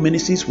Eagle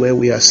Ministries, where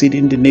we are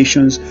seeding the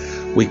nations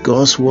with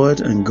God's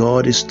word, and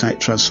God is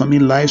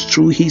transforming lives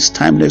through his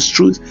timeless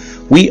truth.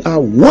 We are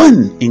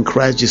one in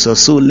Christ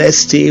Jesus, so let's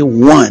stay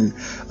one.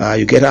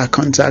 You get our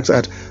contacts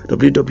at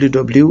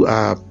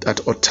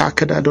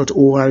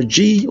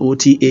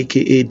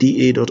www.otakada.org,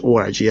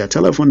 otakada.org. Our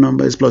telephone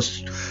number is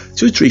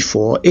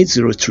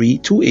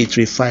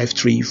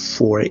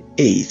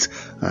 +234-803-283-5348.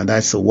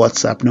 That's the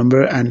WhatsApp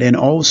number, and then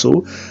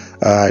also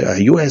a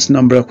US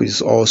number, which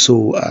is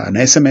also an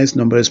SMS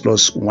number, is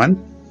 +1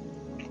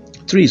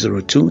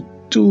 302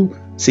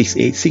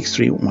 268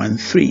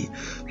 6313,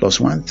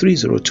 +1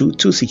 302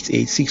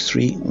 268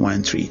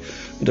 6313.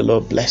 May the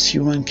Lord bless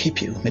you and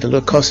keep you. May the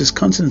Lord cause his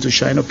countenance to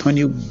shine upon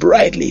you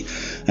brightly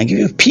and give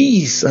you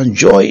peace and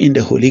joy in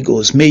the Holy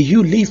Ghost. May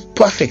you live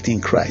perfect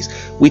in Christ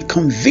with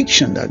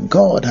conviction that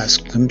God has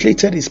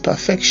completed his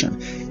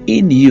perfection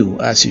in you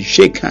as you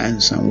shake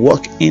hands and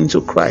walk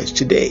into Christ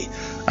today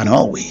and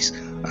always,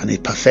 and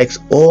it perfects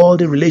all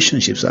the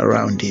relationships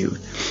around you.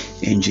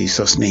 In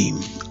Jesus'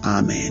 name,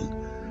 amen.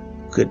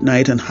 Good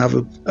night and have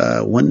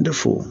a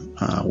wonderful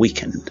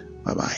weekend. Bye-bye.